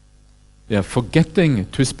 Forgetting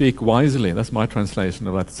to speak wisely. That's my translation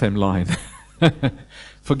of that same line.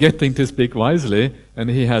 Forgetting to speak wisely, and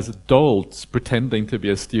he has dolts pretending to be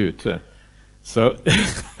astute. So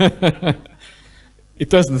it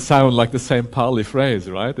doesn't sound like the same Pali phrase,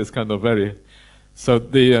 right? It's kind of very. So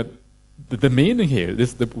the meaning here,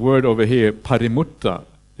 the word over here, parimutta,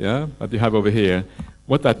 that you have over here.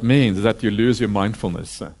 What that means is that you lose your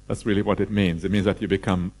mindfulness. That's really what it means. It means that you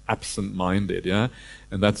become absent-minded,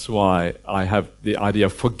 And that's why I have the idea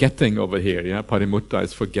of forgetting over here, Parimutta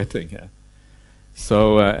is forgetting.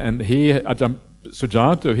 So, and Ajahn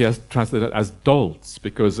Sujato, he has translated as dolts,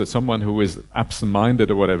 because someone who is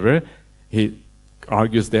absent-minded or whatever, he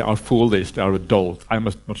argues they are foolish, they are a dolt. I'm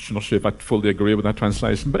not sure if I fully agree with that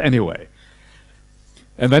translation, but anyway.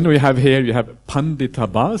 And then we have here, you have Pandita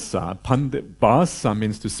Bhasa. Bhasa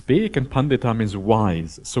means to speak, and Pandita means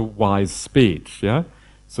wise. So wise speech, yeah?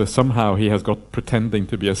 So somehow he has got pretending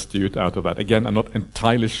to be astute out of that. Again, I'm not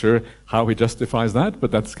entirely sure how he justifies that,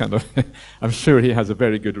 but that's kind of, I'm sure he has a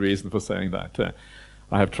very good reason for saying that.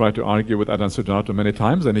 I have tried to argue with Ajahn Sujato many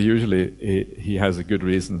times, and he has a good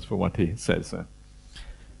reasons for what he says.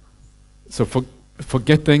 So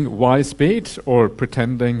forgetting wise speech or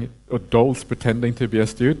pretending, or dolls pretending to be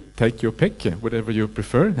astute, take your pick, whatever you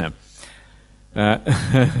prefer.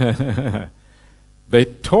 They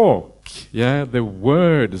talk, yeah, the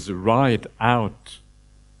words right out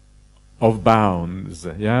of bounds,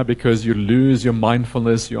 yeah, because you lose your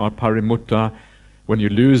mindfulness, you are parimutta. When you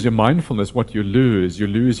lose your mindfulness, what you lose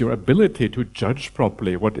your ability to judge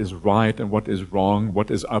properly what is right and what is wrong,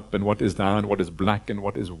 what is up and what is down, what is black and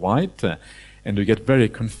what is white. And you get very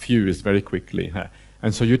confused very quickly.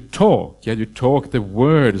 And so you talk the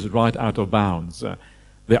words right out of bounds.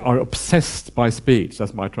 They are obsessed by speech.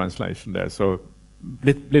 That's my translation there. So a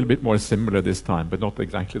little bit more similar this time, but not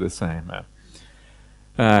exactly the same.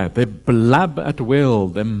 They blab at will,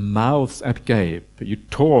 their mouths at gape. You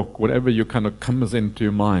talk whatever you kind of comes into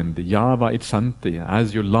your mind. Yava ichanti,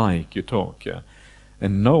 as you like, you talk.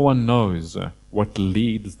 And no one knows what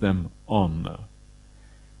leads them on.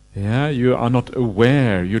 Yeah, you are not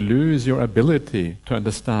aware, you lose your ability to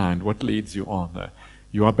understand what leads you on.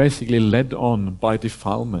 You are basically led on by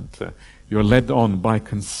defilement. You're led on by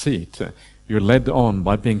conceit. You're led on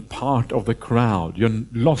by being part of the crowd. You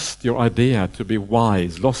lost your idea to be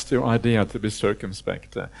wise, lost your idea to be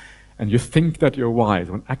circumspect. And you think that you're wise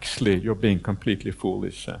when actually you're being completely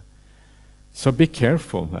foolish. So be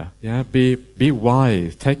careful. Yeah, be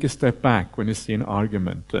wise. Take a step back when you see an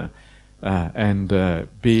argument. And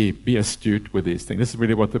be astute with these things. This is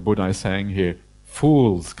really what the Buddha is saying here.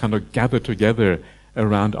 Fools kind of gather together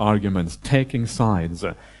around arguments, taking sides,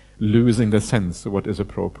 losing the sense of what is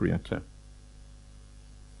appropriate.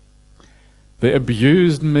 They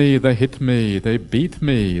abused me, they hit me, they beat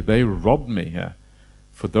me, they robbed me.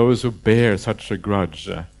 For those who bear such a grudge,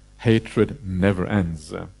 hatred never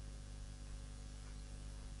ends.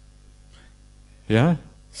 Yeah?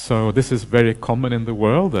 So this is very common in the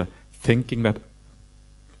world. Thinking that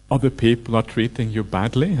other people are treating you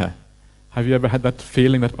badly. Have you ever had that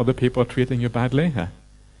feeling that other people are treating you badly?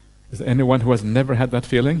 Is there anyone who has never had that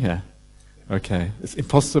feeling? Okay, it's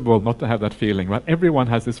impossible not to have that feeling, right? Everyone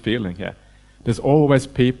has this feeling. There's always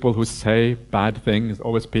people who say bad things,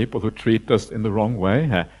 always people who treat us in the wrong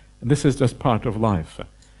way. And this is just part of life.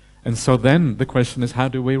 And so then the question is, how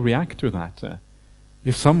do we react to that?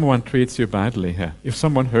 If someone treats you badly, if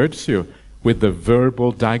someone hurts you, with the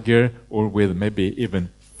verbal dagger, or with maybe even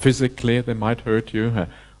physically they might hurt you,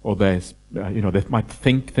 or they might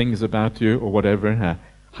think things about you, or whatever.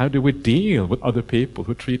 How do we deal with other people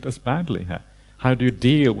who treat us badly? How do you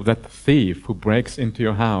deal with that thief who breaks into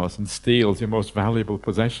your house and steals your most valuable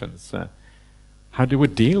possessions? How do we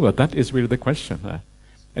deal with that? That is really the question.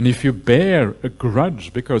 And if you bear a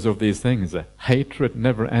grudge because of these things, hatred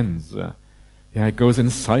never ends. It goes in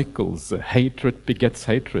cycles. Hatred begets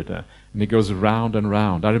hatred. And it goes round and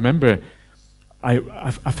round. I remember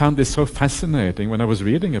I found this so fascinating when I was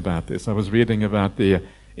reading about this. I was reading about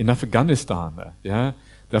in Afghanistan, the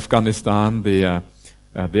Afghanistan, the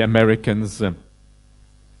Americans.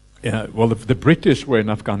 The British were in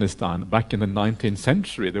Afghanistan back in the 19th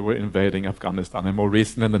century. They were invading Afghanistan, and more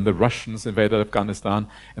recently, then the Russians invaded Afghanistan,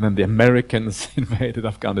 and then the Americans invaded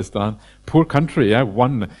Afghanistan. Poor country,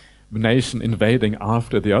 one nation invading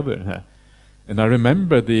after the other. And I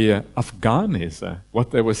remember the Afghanis,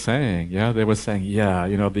 what they were saying. They were saying,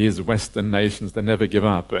 these Western nations, they never give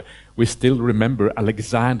up. We still remember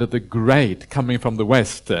Alexander the Great coming from the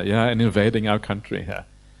West, and invading our country.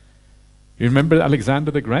 You remember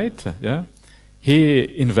Alexander the Great?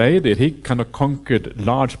 He invaded, he kind of conquered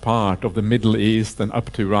large part of the Middle East and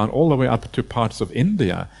up to Iran, all the way up to parts of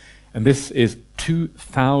India. And this is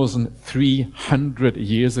 2,300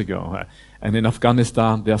 years ago. And in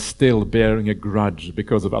Afghanistan, they are still bearing a grudge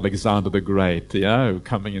because of Alexander the Great,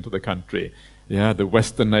 coming into the country. The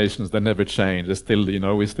Western nations, they never change. They still,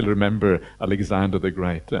 we still remember Alexander the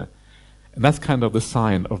Great. And that's kind of the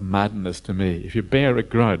sign of madness to me. If you bear a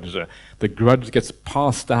grudge, the grudge gets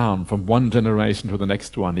passed down from one generation to the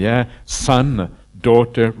next one. Son,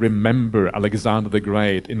 daughter, remember Alexander the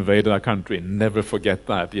Great invaded our country. Never forget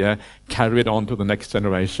that. Carry it on to the next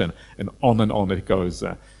generation, and on it goes.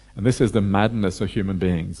 And this is the madness of human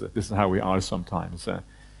beings. This is how we are sometimes.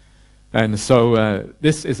 And so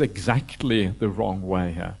this is exactly the wrong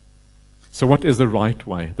way. So what is the right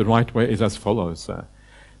way? The right way is as follows.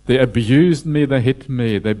 They abused me, they hit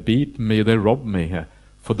me, they beat me, they robbed me.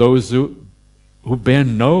 For those who bear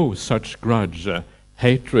no such grudge,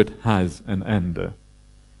 hatred has an end.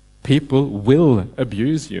 People will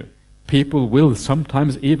abuse you. People will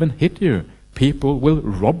sometimes even hit you. People will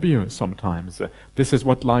rob you sometimes. This is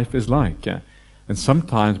what life is like. And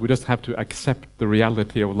sometimes we just have to accept the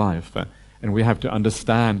reality of life. And we have to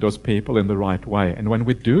understand those people in the right way. And when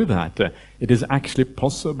we do that, it is actually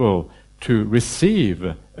possible to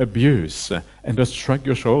receive abuse and just shrug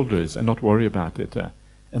your shoulders and not worry about it.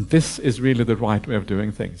 And this is really the right way of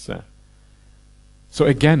doing things. So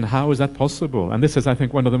again, how is that possible? And this is, I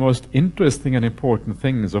think, one of the most interesting and important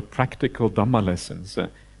things of practical Dhamma lessons.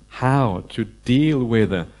 How to deal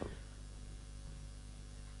with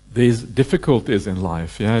these difficulties in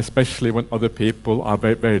life, especially when other people are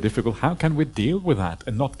very, very difficult. How can we deal with that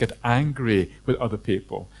and not get angry with other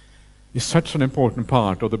people? It's such an important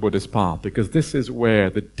part of the Buddhist path, because this is where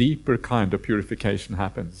the deeper kind of purification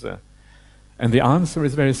happens. And the answer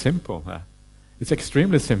is very simple. It's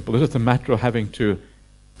extremely simple. It's just a matter of having to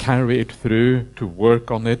carry it through, to work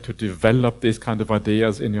on it, to develop these kind of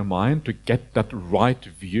ideas in your mind, to get that right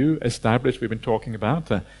view established we've been talking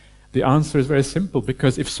about. The answer is very simple,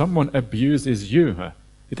 because if someone abuses you,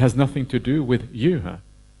 it has nothing to do with you.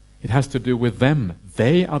 It has to do with them.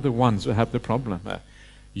 They are the ones who have the problem.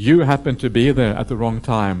 You happen to be there at the wrong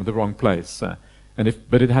time, the wrong place.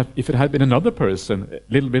 If it had been another person, a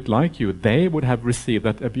little bit like you, they would have received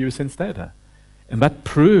that abuse instead. And that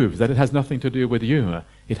proves that it has nothing to do with you.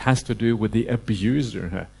 It has to do with the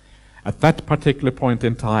abuser. At that particular point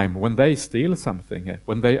in time, when they steal something,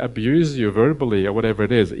 when they abuse you verbally or whatever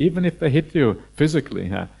it is, even if they hit you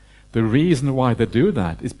physically, the reason why they do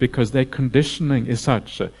that is because their conditioning is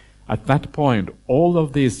such. At that point, all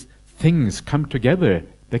of these things come together.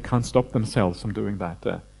 They can't stop themselves from doing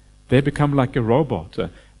that. They become like a robot.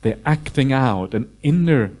 They're acting out an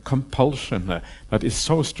inner compulsion that is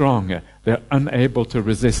so strong, they're unable to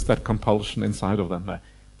resist that compulsion inside of them.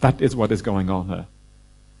 That is what is going on.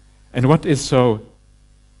 And what is so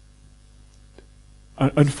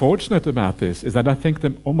unfortunate about this is that I think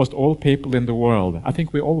that almost all people in the world, I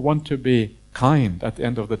think we all want to be kind at the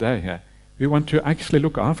end of the day. We want to actually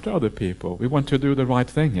look after other people. We want to do the right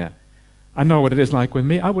thing. I know what it is like with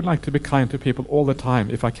me. I would like to be kind to people all the time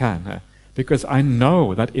if I can. Because I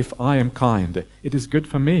know that if I am kind, it is good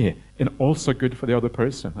for me and also good for the other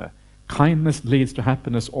person. Kindness leads to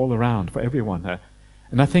happiness all around for everyone.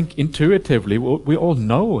 And I think intuitively we all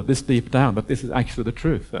know this deep down, that this is actually the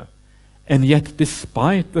truth. And yet,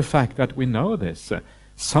 despite the fact that we know this,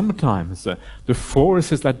 sometimes the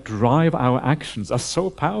forces that drive our actions are so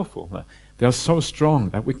powerful, they are so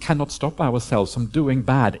strong that we cannot stop ourselves from doing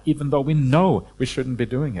bad, even though we know we shouldn't be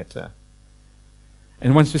doing it.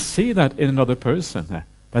 And once you see that in another person,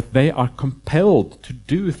 that they are compelled to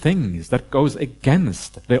do things that goes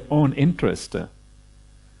against their own interest,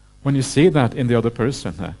 when you see that in the other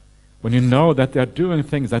person, when you know that they are doing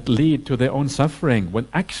things that lead to their own suffering, when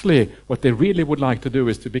actually what they really would like to do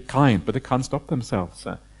is to be kind, but they can't stop themselves,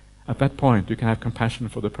 at that point you can have compassion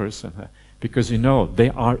for the person, because you know they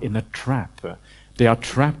are in a trap. They are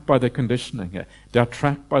trapped by their conditioning. They are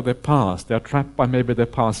trapped by their past. They are trapped by maybe their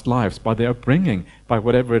past lives, by their upbringing, by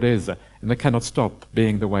whatever it is, and they cannot stop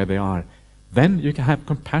being the way they are. Then you can have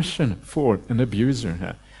compassion for an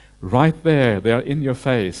abuser. Right there, they are in your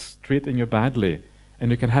face, treating you badly,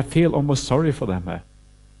 and you can feel almost sorry for them.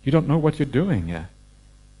 You don't know what you're doing.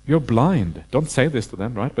 You're blind. Don't say this to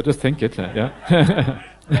them, right? But just think it.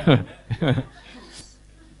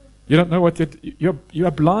 You don't know what you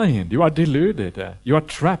are blind. You are deluded. You are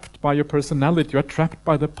trapped by your personality. You are trapped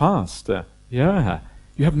by the past. You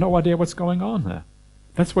have no idea what's going on.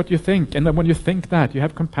 That's what you think. And then when you think that, you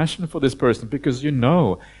have compassion for this person, because you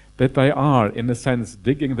know that they are, in a sense,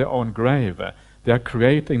 digging their own grave. They are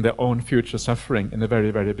creating their own future suffering in a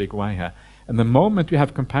very, very big way. And the moment you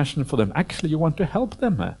have compassion for them, actually you want to help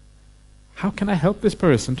them. How can I help this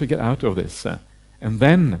person to get out of this? And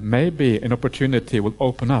then maybe an opportunity will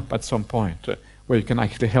open up at some point where you can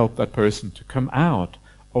actually help that person to come out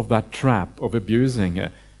of that trap of abusing,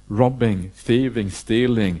 robbing, thieving,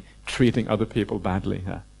 stealing, treating other people badly.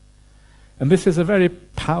 And this is a very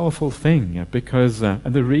powerful thing, because,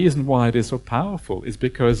 and the reason why it is so powerful is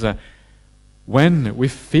because when we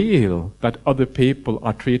feel that other people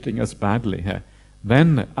are treating us badly,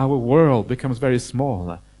 then our world becomes very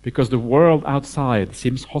small, because the world outside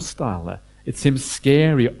seems hostile. It seems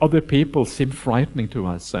scary. Other people seem frightening to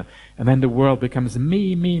us. And then the world becomes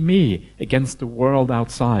me against the world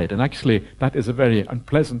outside. And actually, that is a very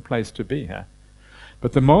unpleasant place to be.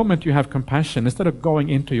 But the moment you have compassion, instead of going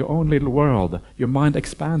into your own little world, your mind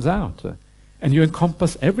expands out. And you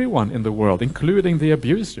encompass everyone in the world, including the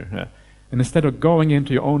abuser. And instead of going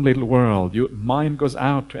into your own little world, your mind goes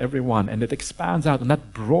out to everyone, and it expands out. And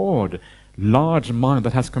that broad, large mind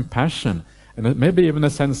that has compassion, and maybe even a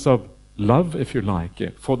sense of love, if you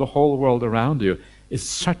like, for the whole world around you, is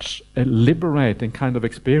such a liberating kind of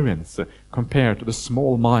experience compared to the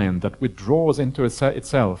small mind that withdraws into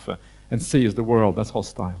itself and sees the world as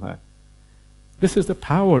hostile. This is the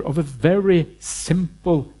power of a very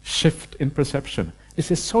simple shift in perception.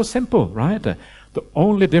 This is so simple, right? The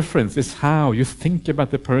only difference is how you think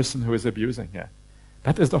about the person who is abusing.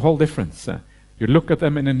 That is the whole difference. You look at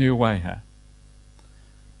them in a new way.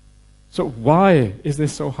 So why is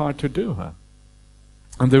this so hard to do?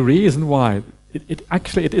 And the reason why,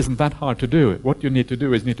 it isn't that hard to do. What you need to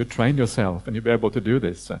do is you need to train yourself, and you'll be able to do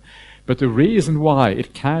this. But the reason why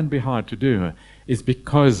it can be hard to do is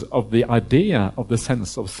because of the idea of the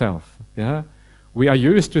sense of self. We are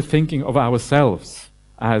used to thinking of ourselves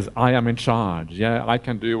as I am in charge. I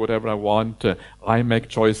can do whatever I want. I make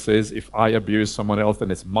choices. If I abuse someone else,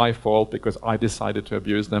 then it's my fault because I decided to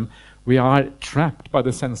abuse them. We are trapped by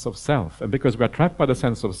the sense of self. And because we are trapped by the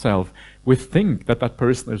sense of self, we think that that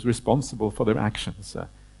person is responsible for their actions.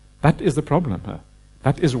 That is the problem.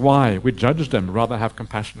 That is why we judge them rather have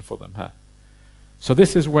compassion for them. So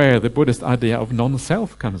this is where the Buddhist idea of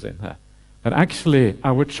non-self comes in. That actually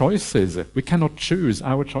our choices, we cannot choose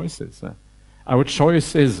our choices. Our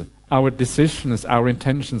choices, our decisions, our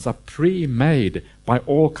intentions are pre-made by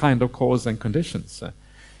all kind of causes and conditions.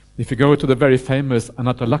 If you go to the very famous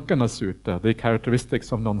Anatalakkhana Sutta, the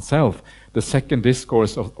characteristics of non-self, the second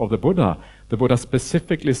discourse of the Buddha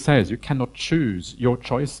specifically says you cannot choose your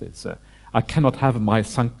choices. I cannot have my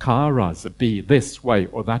sankharas be this way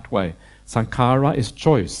or that way. Sankhara is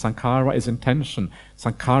choice, sankhara is intention,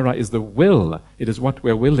 sankhara is the will, it is what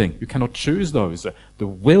we're willing. You cannot choose those. The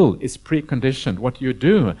will is preconditioned. What you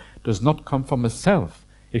do does not come from a self.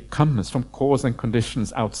 It comes from cause and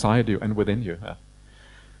conditions outside you and within you.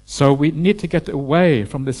 So we need to get away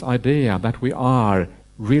from this idea that we are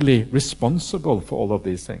really responsible for all of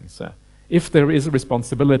these things. If there is a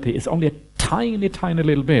responsibility, it's only a tiny, tiny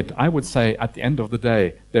little bit. I would say at the end of the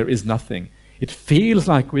day, there is nothing. It feels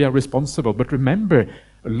like we are responsible, but remember,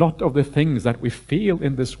 a lot of the things that we feel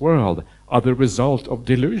in this world are the result of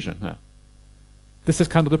delusion. This is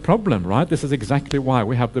kind of the problem, right? This is exactly why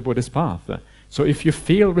we have the Buddhist path. So if you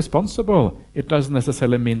feel responsible, it doesn't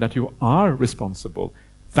necessarily mean that you are responsible.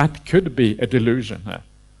 That could be a delusion.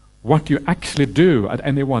 What you actually do at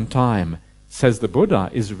any one time, says the Buddha,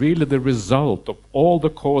 is really the result of all the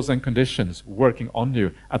cause and conditions working on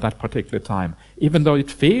you at that particular time. Even though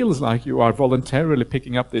it feels like you are voluntarily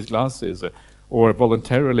picking up these glasses or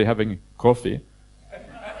voluntarily having coffee.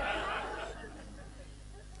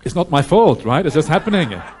 It's not my fault, right? It's just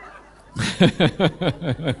happening.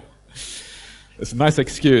 It's a nice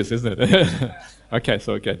excuse, isn't it?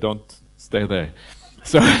 Okay, don't stay there.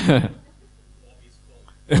 So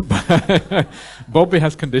Bobby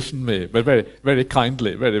has conditioned me, but very, very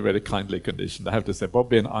kindly, very, very kindly conditioned. I have to say,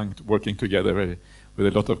 Bobby and Angt working together with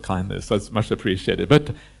a lot of kindness. That's much appreciated.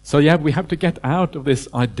 But so we have to get out of this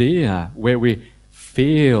idea where we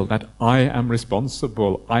feel that I am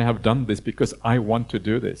responsible. I have done this because I want to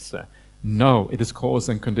do this. No, it is cause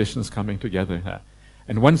and conditions coming together.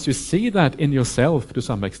 And once you see that in yourself to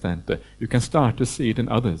some extent, you can start to see it in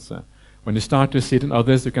others. When you start to see it in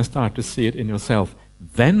others, you can start to see it in yourself.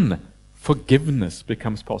 Then forgiveness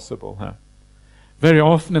becomes possible. Very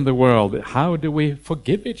often in the world, how do we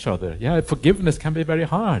forgive each other? Forgiveness can be very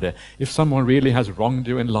hard. If someone really has wronged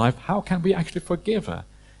you in life, how can we actually forgive?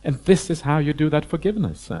 And this is how you do that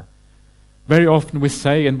forgiveness. Very often we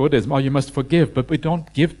say in Buddhism, you must forgive, but we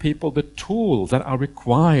don't give people the tools that are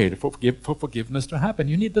required for forgiveness to happen.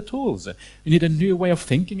 You need the tools. You need a new way of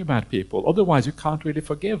thinking about people. Otherwise, you can't really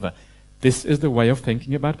forgive. This is the way of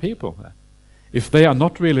thinking about people. If they are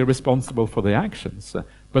not really responsible for their actions,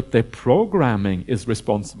 but their programming is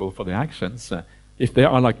responsible for the actions, if they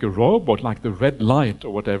are like a robot, like the red light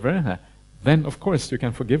or whatever, then of course you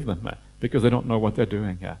can forgive them because they don't know what they're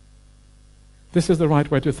doing. This is the right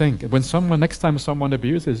way to think. When next time someone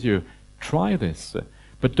abuses you, try this,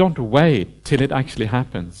 but don't wait till it actually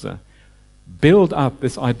happens. Build up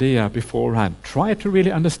this idea beforehand. Try to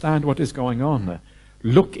really understand what is going on.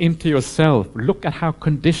 Look into yourself. Look at how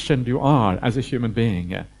conditioned you are as a human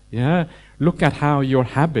being. Look at how your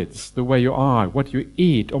habits, the way you are, what you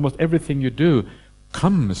eat, almost everything you do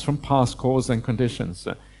comes from past causes and conditions.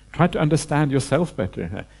 Try to understand yourself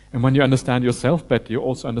better. And when you understand yourself better, you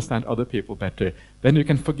also understand other people better. Then you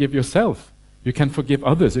can forgive yourself. You can forgive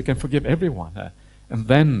others, you can forgive everyone. And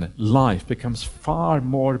then life becomes far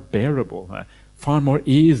more bearable, far more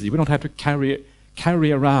easy. We don't have to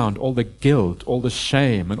carry around all the guilt, all the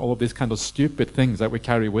shame, and all of these kind of stupid things that we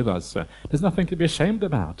carry with us. There's nothing to be ashamed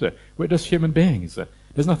about. We're just human beings.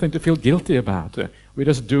 There's nothing to feel guilty about. We're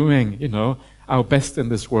just doing, our best in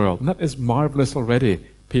this world. And that is marvelous already.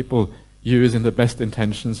 People using the best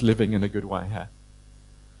intentions, living in a good way.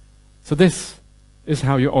 So this is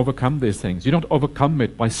how you overcome these things. You don't overcome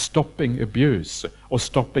it by stopping abuse or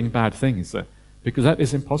stopping bad things, because that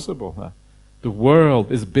is impossible. The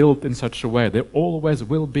world is built in such a way there always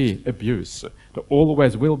will be abuse. There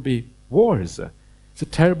always will be wars. It's a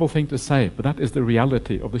terrible thing to say, but that is the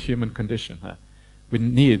reality of the human condition. We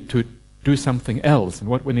need to do something else, and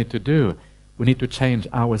what we need to do, we need to change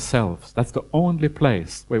ourselves. That's the only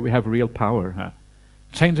place where we have real power.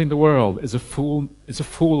 Changing the world is a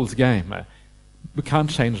fool's game. We can't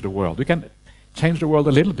change the world. We can change the world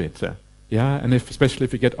a little bit, and especially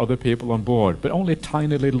if you get other people on board, but only a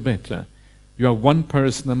tiny little bit. You are one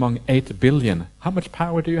person among 8 billion. How much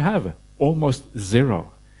power do you have? Almost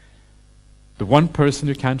zero. The one person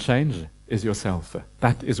you can change is yourself.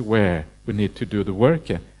 That is where we need to do the work,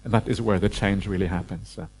 and that is where the change really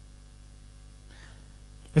happens.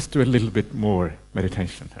 Let's do a little bit more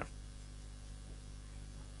meditation here.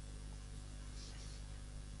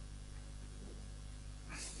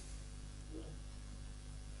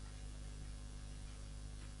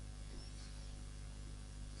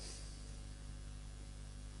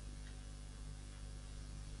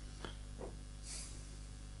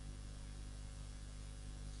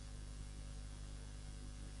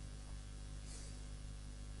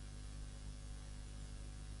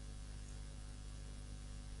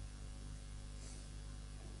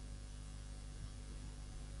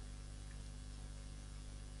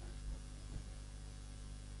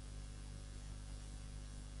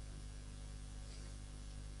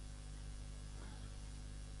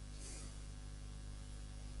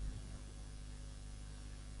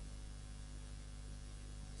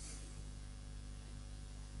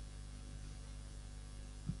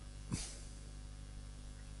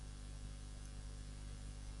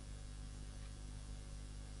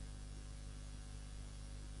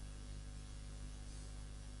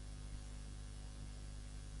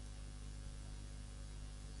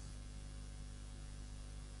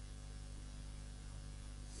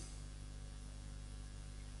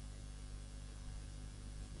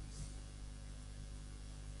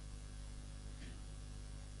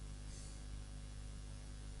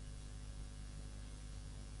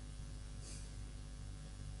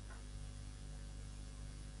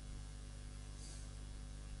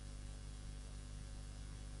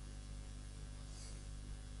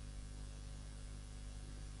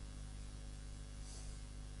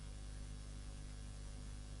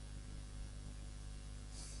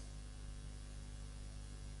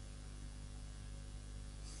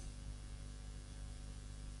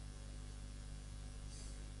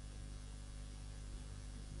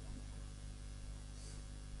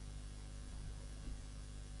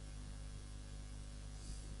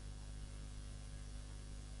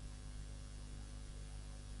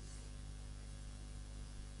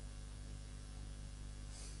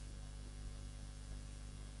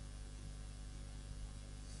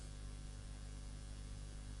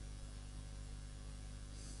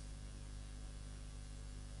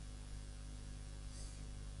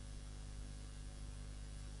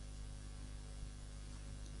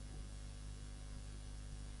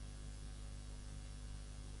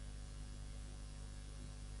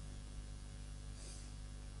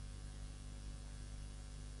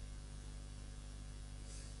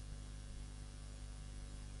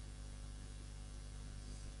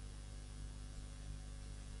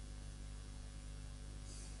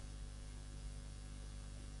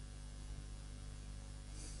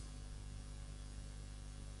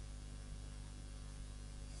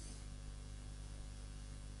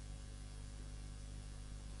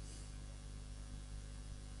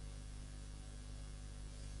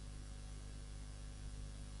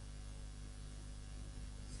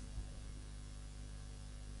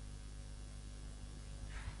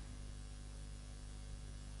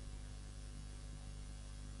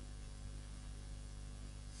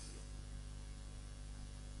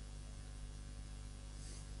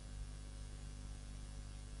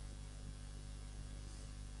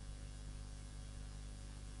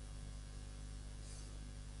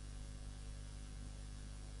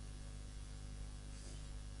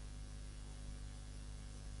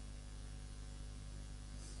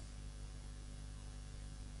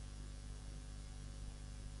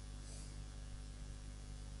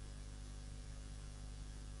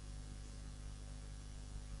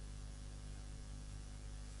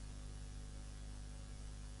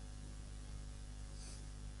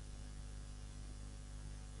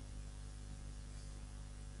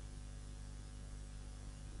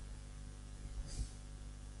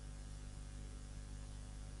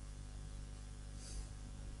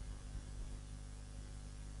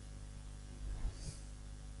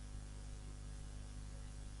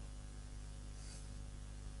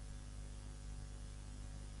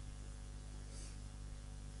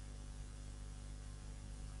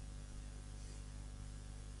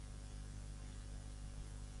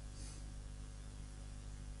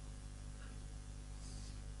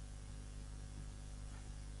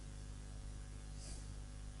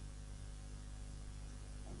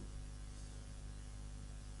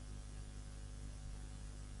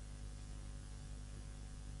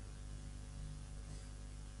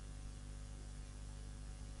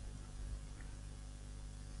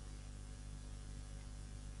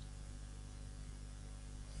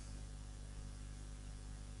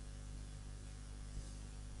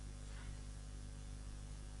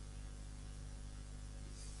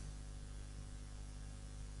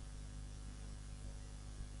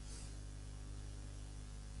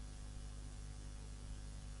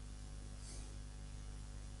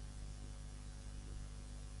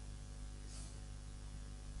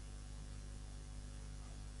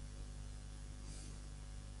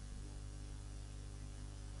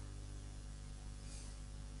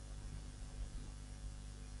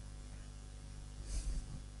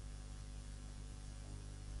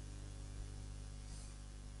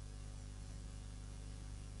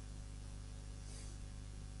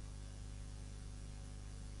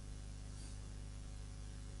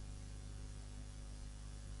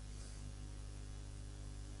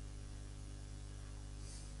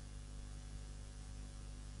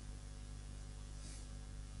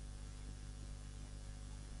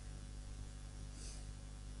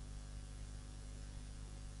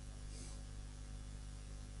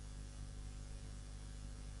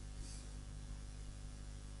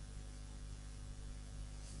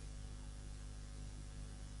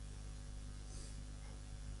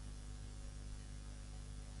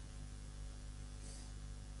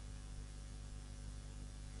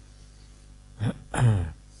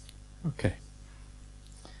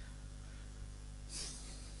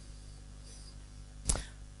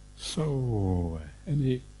 So,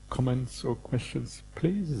 any comments or questions,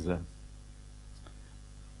 please?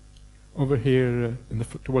 Over here,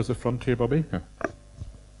 towards the front here, Bobby. Yeah.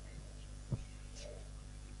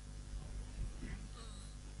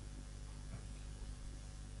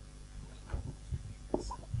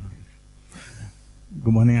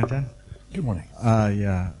 Good morning, Ajahn. Good morning.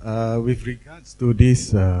 With regards to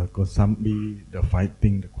this Kosambi, the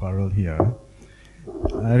fighting, the quarrel here,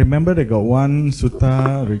 I remember they got one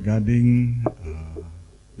sutta regarding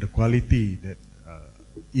the quality that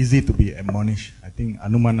easy to be admonished. I think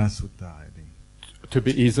Anumana Sutta, I think. To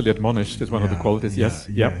be easily admonished is one of the qualities, yes.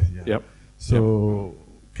 Yep. So,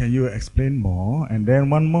 can you explain more? And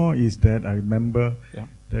then one more is that I remember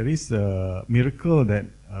there is a miracle that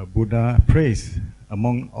Buddha praised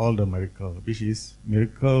among all the miracles, which is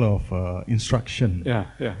miracle of instruction. Yeah.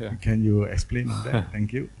 Can you explain that?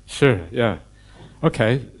 Thank you. Sure, yeah.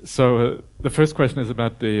 Okay, so the first question is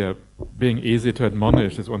about the being easy to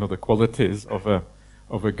admonish is one of the qualities of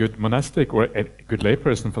a good monastic or a good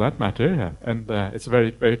layperson for that matter, and it's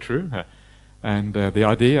very, very true. And the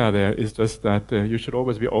idea there is just that you should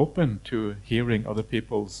always be open to hearing other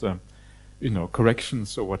people's,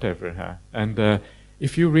 corrections or whatever. And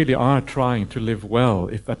if you really are trying to live well,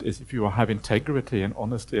 if you have integrity and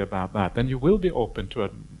honesty about that, then you will be open to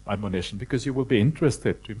admonition because you will be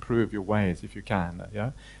interested to improve your ways if you can.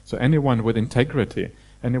 So anyone with integrity,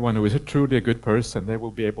 anyone who is truly a good person, they will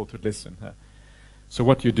be able to listen. So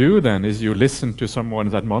what you do then is you listen to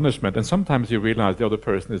someone's admonishment, and sometimes you realize the other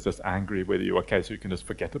person is just angry with you. Okay, so you can just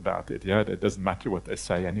forget about it. It doesn't matter what they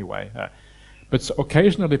say anyway. But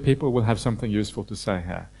occasionally people will have something useful to say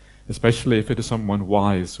here. Especially if it is someone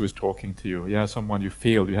wise who is talking to you, someone you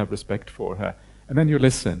feel you have respect for, and then you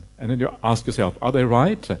listen, and then you ask yourself, are they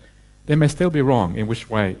right? They may still be wrong, in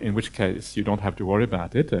which case you don't have to worry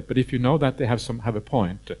about it, but if you know that they have a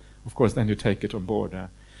point, of course then you take it on board. And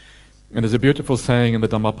there's a beautiful saying in the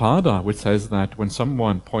Dhammapada which says that when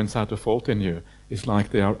someone points out a fault in you, it's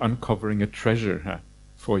like they are uncovering a treasure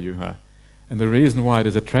for you. And the reason why it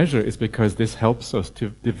is a treasure is because this helps us to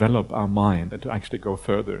develop our mind and to actually go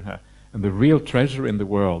further. And the real treasure in the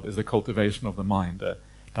world is the cultivation of the mind.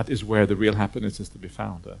 That is where the real happiness is to be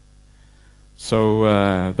found. So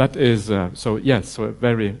that is, so a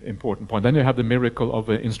very important point. Then you have the miracle of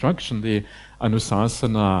instruction, the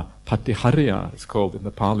Anusasana Patiharya, it's called in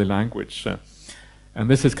the Pali language. And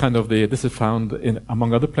this is this is found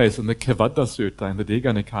among other places in the Kevada Sutta in the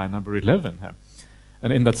Majjhima Nikaya number 11.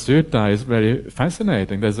 And in that sutta is very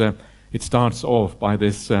fascinating. It starts off by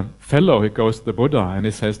this fellow who goes to the Buddha and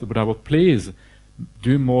he says to the Buddha, well, please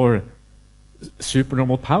do more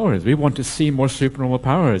supernormal powers. We want to see more supernormal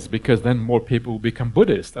powers because then more people will become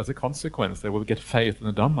Buddhist as a consequence. They will get faith in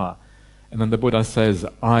the Dhamma. And then the Buddha says,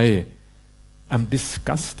 I am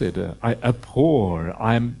disgusted, I abhor,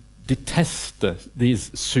 I detest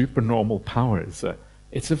these supernormal powers.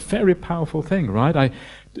 It's a very powerful thing, right?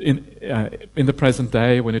 In the present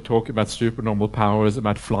day, when you talk about supernormal powers,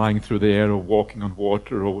 about flying through the air or walking on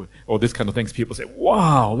water or this kind of things, people say,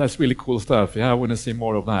 wow, that's really cool stuff. Yeah, I want to see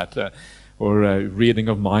more of that. Or reading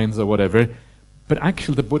of minds or whatever. But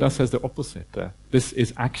actually the Buddha says the opposite. This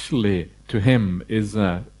is actually, to him, is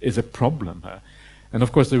a problem. And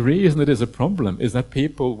of course the reason it is a problem is that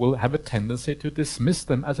people will have a tendency to dismiss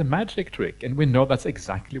them as a magic trick. And we know that's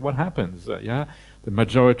exactly what happens. The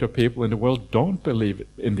majority of people in the world don't believe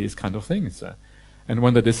in these kind of things. And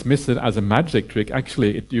when they dismiss it as a magic trick,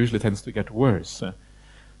 actually it usually tends to get worse.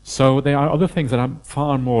 So there are other things that are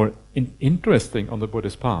far more interesting on the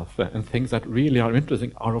Buddhist path. And things that really are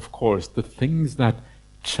interesting are, of course, the things that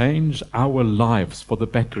change our lives for the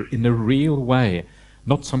better in a real way.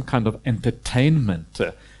 Not some kind of entertainment.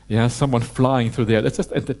 Someone flying through the air. It's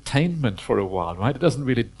just entertainment for a while, right? It doesn't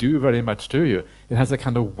really do very much to you. It has a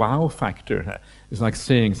kind of wow factor. It's like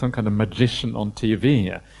seeing some kind of magician on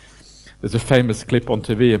TV. There's a famous clip on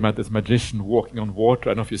TV about this magician walking on water.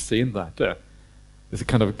 I don't know if you've seen that. There's a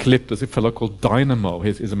kind of a clip. There's a fellow called Dynamo.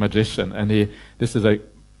 He's a magician, and this is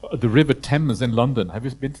the River Thames in London. Have you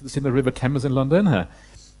seen the River Thames in London?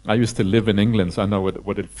 I used to live in England, so I know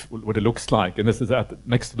what it looks like. And this is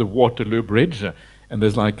next to the Waterloo Bridge, and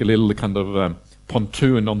there's like a little kind of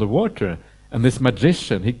pontoon on the water. And this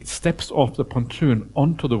magician, he steps off the pontoon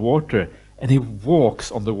onto the water, and he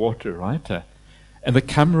walks on the water, right? And the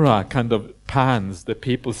camera kind of pans the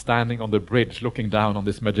people standing on the bridge, looking down on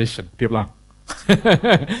this magician. People are,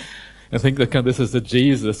 I think that this is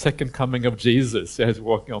the second coming of Jesus. He's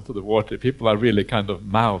walking onto the water. People are really kind of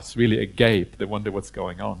mouths really agape. They wonder what's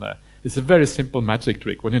going on there. It's a very simple magic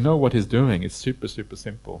trick. When you know what he's doing, it's super, super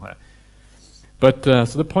simple. But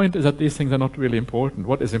so the point is that these things are not really important.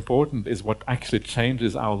 What is important is what actually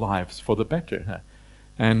changes our lives for the better.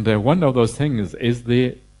 And one of those things is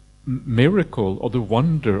the miracle or the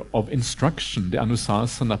wonder of instruction, the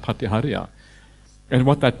anusasana patiharya. And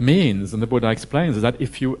what that means, and the Buddha explains, is that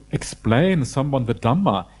if you explain someone the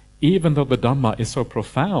Dhamma, even though the Dhamma is so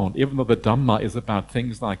profound, even though the Dhamma is about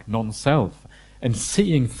things like non-self, and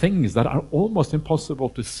seeing things that are almost impossible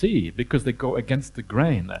to see because they go against the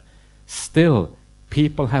grain, still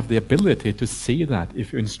people have the ability to see that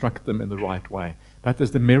if you instruct them in the right way. That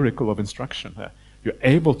is the miracle of instruction. You're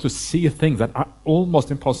able to see things that are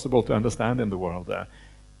almost impossible to understand in the world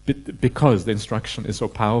because the instruction is so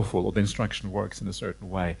powerful, or the instruction works in a certain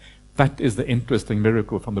way. That is the interesting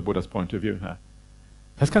miracle from the Buddha's point of view.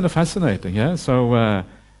 That's kind of fascinating, yeah? So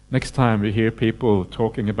next time you hear people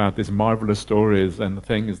talking about these marvelous stories and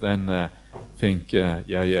things, then think,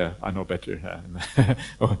 yeah, I know better,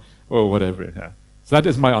 or whatever. So that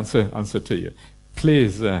is my answer to you.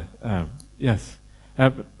 Please, yes.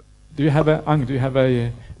 Do you have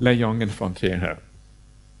a Lei Yong in front here?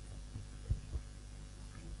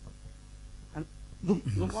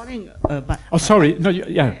 Good morning. Oh, sorry.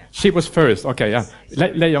 No, she was first. Okay, yeah.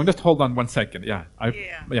 Lei Yong, just hold on 1 second. Yeah,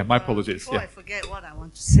 my apologies. Before I forget what I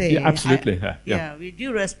want to say. Yeah, absolutely. With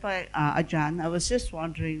due respect, Ajahn, I was just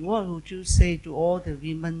wondering, what would you say to all the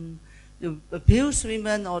women, the abused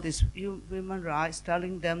women, or these women rights,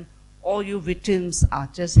 telling them all you victims are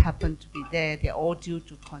just happen to be there. They're all due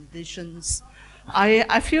to conditions.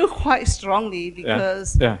 I feel quite strongly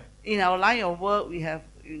because in our line of work we have,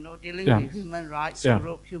 dealing with human rights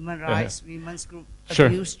group, human rights, women's group,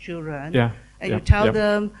 abused children. And you tell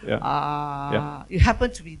them, you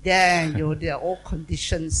happen to be there and they are all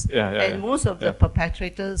conditions. And most of the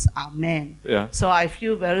perpetrators are men. So I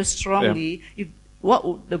feel very strongly, what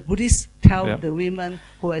would the Buddhists tell the women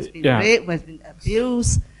who has been raped, who has been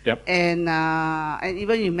abused, and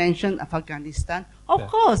even you mentioned Afghanistan. Of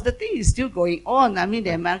course, the thing is still going on. I mean,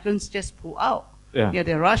 the Americans just pull out.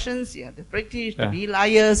 The Russians, the British, the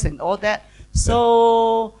liars and all that.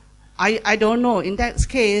 So I don't know. In that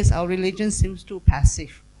case, our religion seems too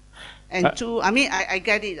passive. And I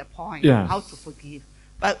get it, the point, how to forgive.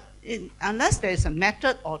 But unless there is a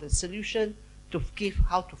method or the solution to forgive,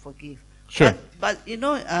 how to forgive. Sure. But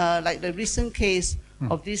like the recent case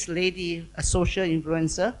of this lady, a social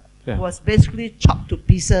influencer, who was basically chopped to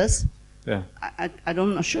pieces.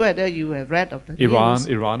 I'm not sure whether you have read of the news.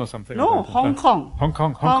 Iran or something. No, like that. Hong Kong. Hong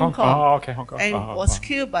Kong. Oh, okay, Hong Kong. And was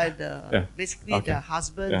killed by the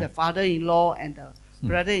husband, the father-in-law, and the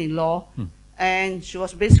brother-in-law. And she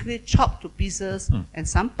was basically chopped to pieces, and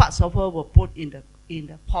some parts of her were put in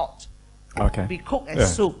the pot. Be cooked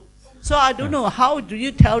as soup. So I don't know, how do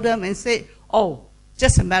you tell them and say, oh,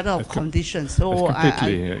 just a matter of conditions. So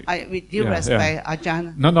I with due respect,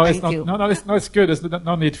 Ajahn, it's good. There's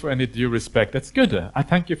no need for any due respect. That's good. I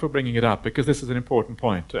thank you for bringing it up, because this is an important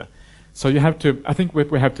point. So you have to, I think what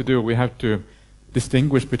we have to do, we have to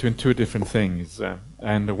distinguish between two different things.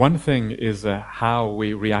 And one thing is how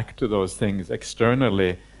we react to those things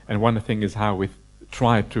externally, and one thing is how we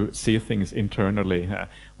try to see things internally.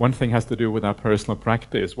 One thing has to do with our personal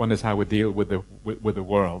practice. One is how we deal with the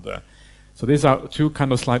world. So these are two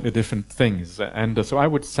kind of slightly different things. And so I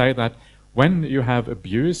would say that when you have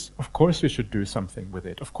abuse, of course you should do something with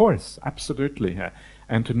it. Of course, absolutely.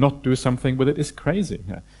 And to not do something with it is crazy.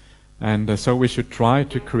 And so we should try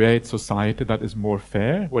to create society that is more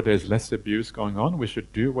fair, where there is less abuse going on. We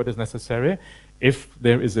should do what is necessary. If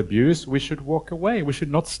there is abuse, we should walk away. We should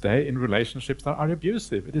not stay in relationships that are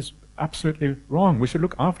abusive. It is absolutely wrong. We should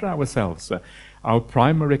look after ourselves. Our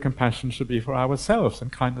primary compassion should be for ourselves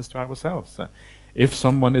and kindness to ourselves. If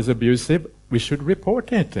someone is abusive, we should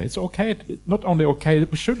report it. It's okay. It's not only okay,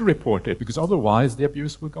 we should report it, because otherwise the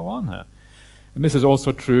abuse will go on. And this is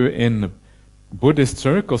also true in Buddhist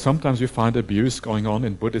circles. Sometimes you find abuse going on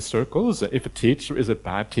in Buddhist circles. If a teacher is a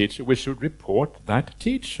bad teacher, we should report that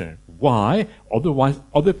teacher. Why? Otherwise,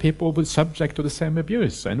 other people will be subject to the same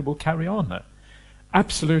abuse and will carry on.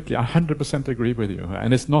 Absolutely, I 100% agree with you.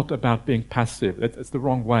 And it's not about being passive. It's the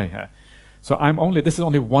wrong way. So this is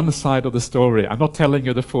only one side of the story. I'm not telling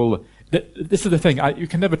you the full. This is the thing. You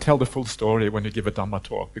can never tell the full story when you give a Dhamma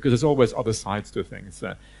talk, because there's always other sides to things.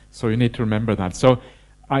 So you need to remember that. So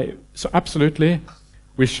absolutely,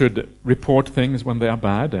 we should report things when they are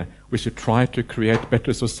bad. We should try to create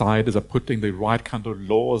better societies by putting the right kind of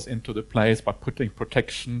laws into the place, by putting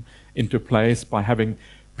protection into place, by having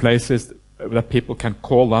places that people can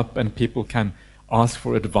call up and people can ask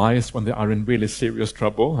for advice when they are in really serious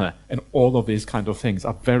trouble. And all of these kind of things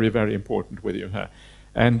are very, very important with you.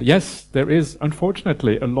 And yes, there is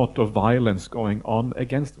unfortunately a lot of violence going on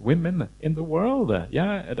against women in the world.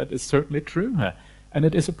 Yeah, that is certainly true. And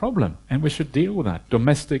it is a problem, and we should deal with that.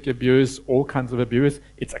 Domestic abuse, all kinds of abuse,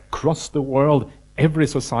 it's across the world. Every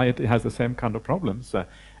society has the same kind of problems.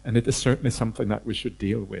 And it is certainly something that we should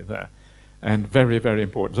deal with. And very, very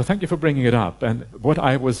important. So thank you for bringing it up. And what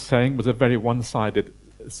I was saying was a very one-sided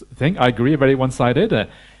thing. I agree, very one-sided.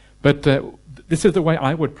 But this is the way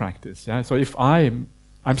I would practice. Yeah? So if I'm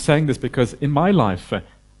saying this because in my life,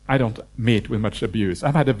 I don't meet with much abuse.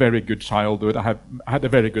 I've had a very good childhood. I have had a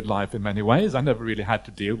very good life in many ways. I never really had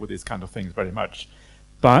to deal with these kind of things very much.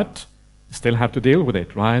 But still have to deal with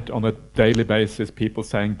it, right? On a daily basis, people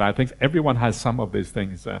saying bad things. Everyone has some of these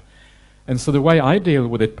things. And so the way I deal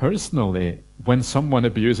with it personally, when someone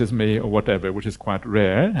abuses me or whatever, which is quite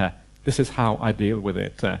rare, this is how I deal with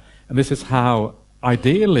it. And this is how,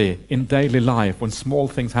 ideally, in daily life, when small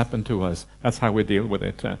things happen to us, that's how we deal with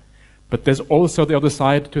it. But there's also the other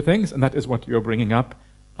side to things, and that is what you're bringing up.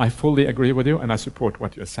 I fully agree with you, and I support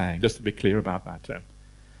what you're saying, just to be clear about that.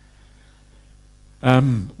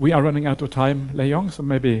 We are running out of time, Lei Yong, so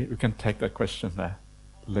maybe we can take that question there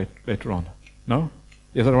later on. No?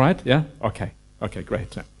 Is that all right? Yeah? Okay. Okay,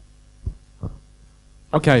 great.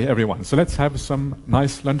 Okay, everyone, so let's have some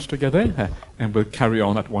nice lunch together, and we'll carry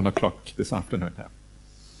on at 1 o'clock this afternoon.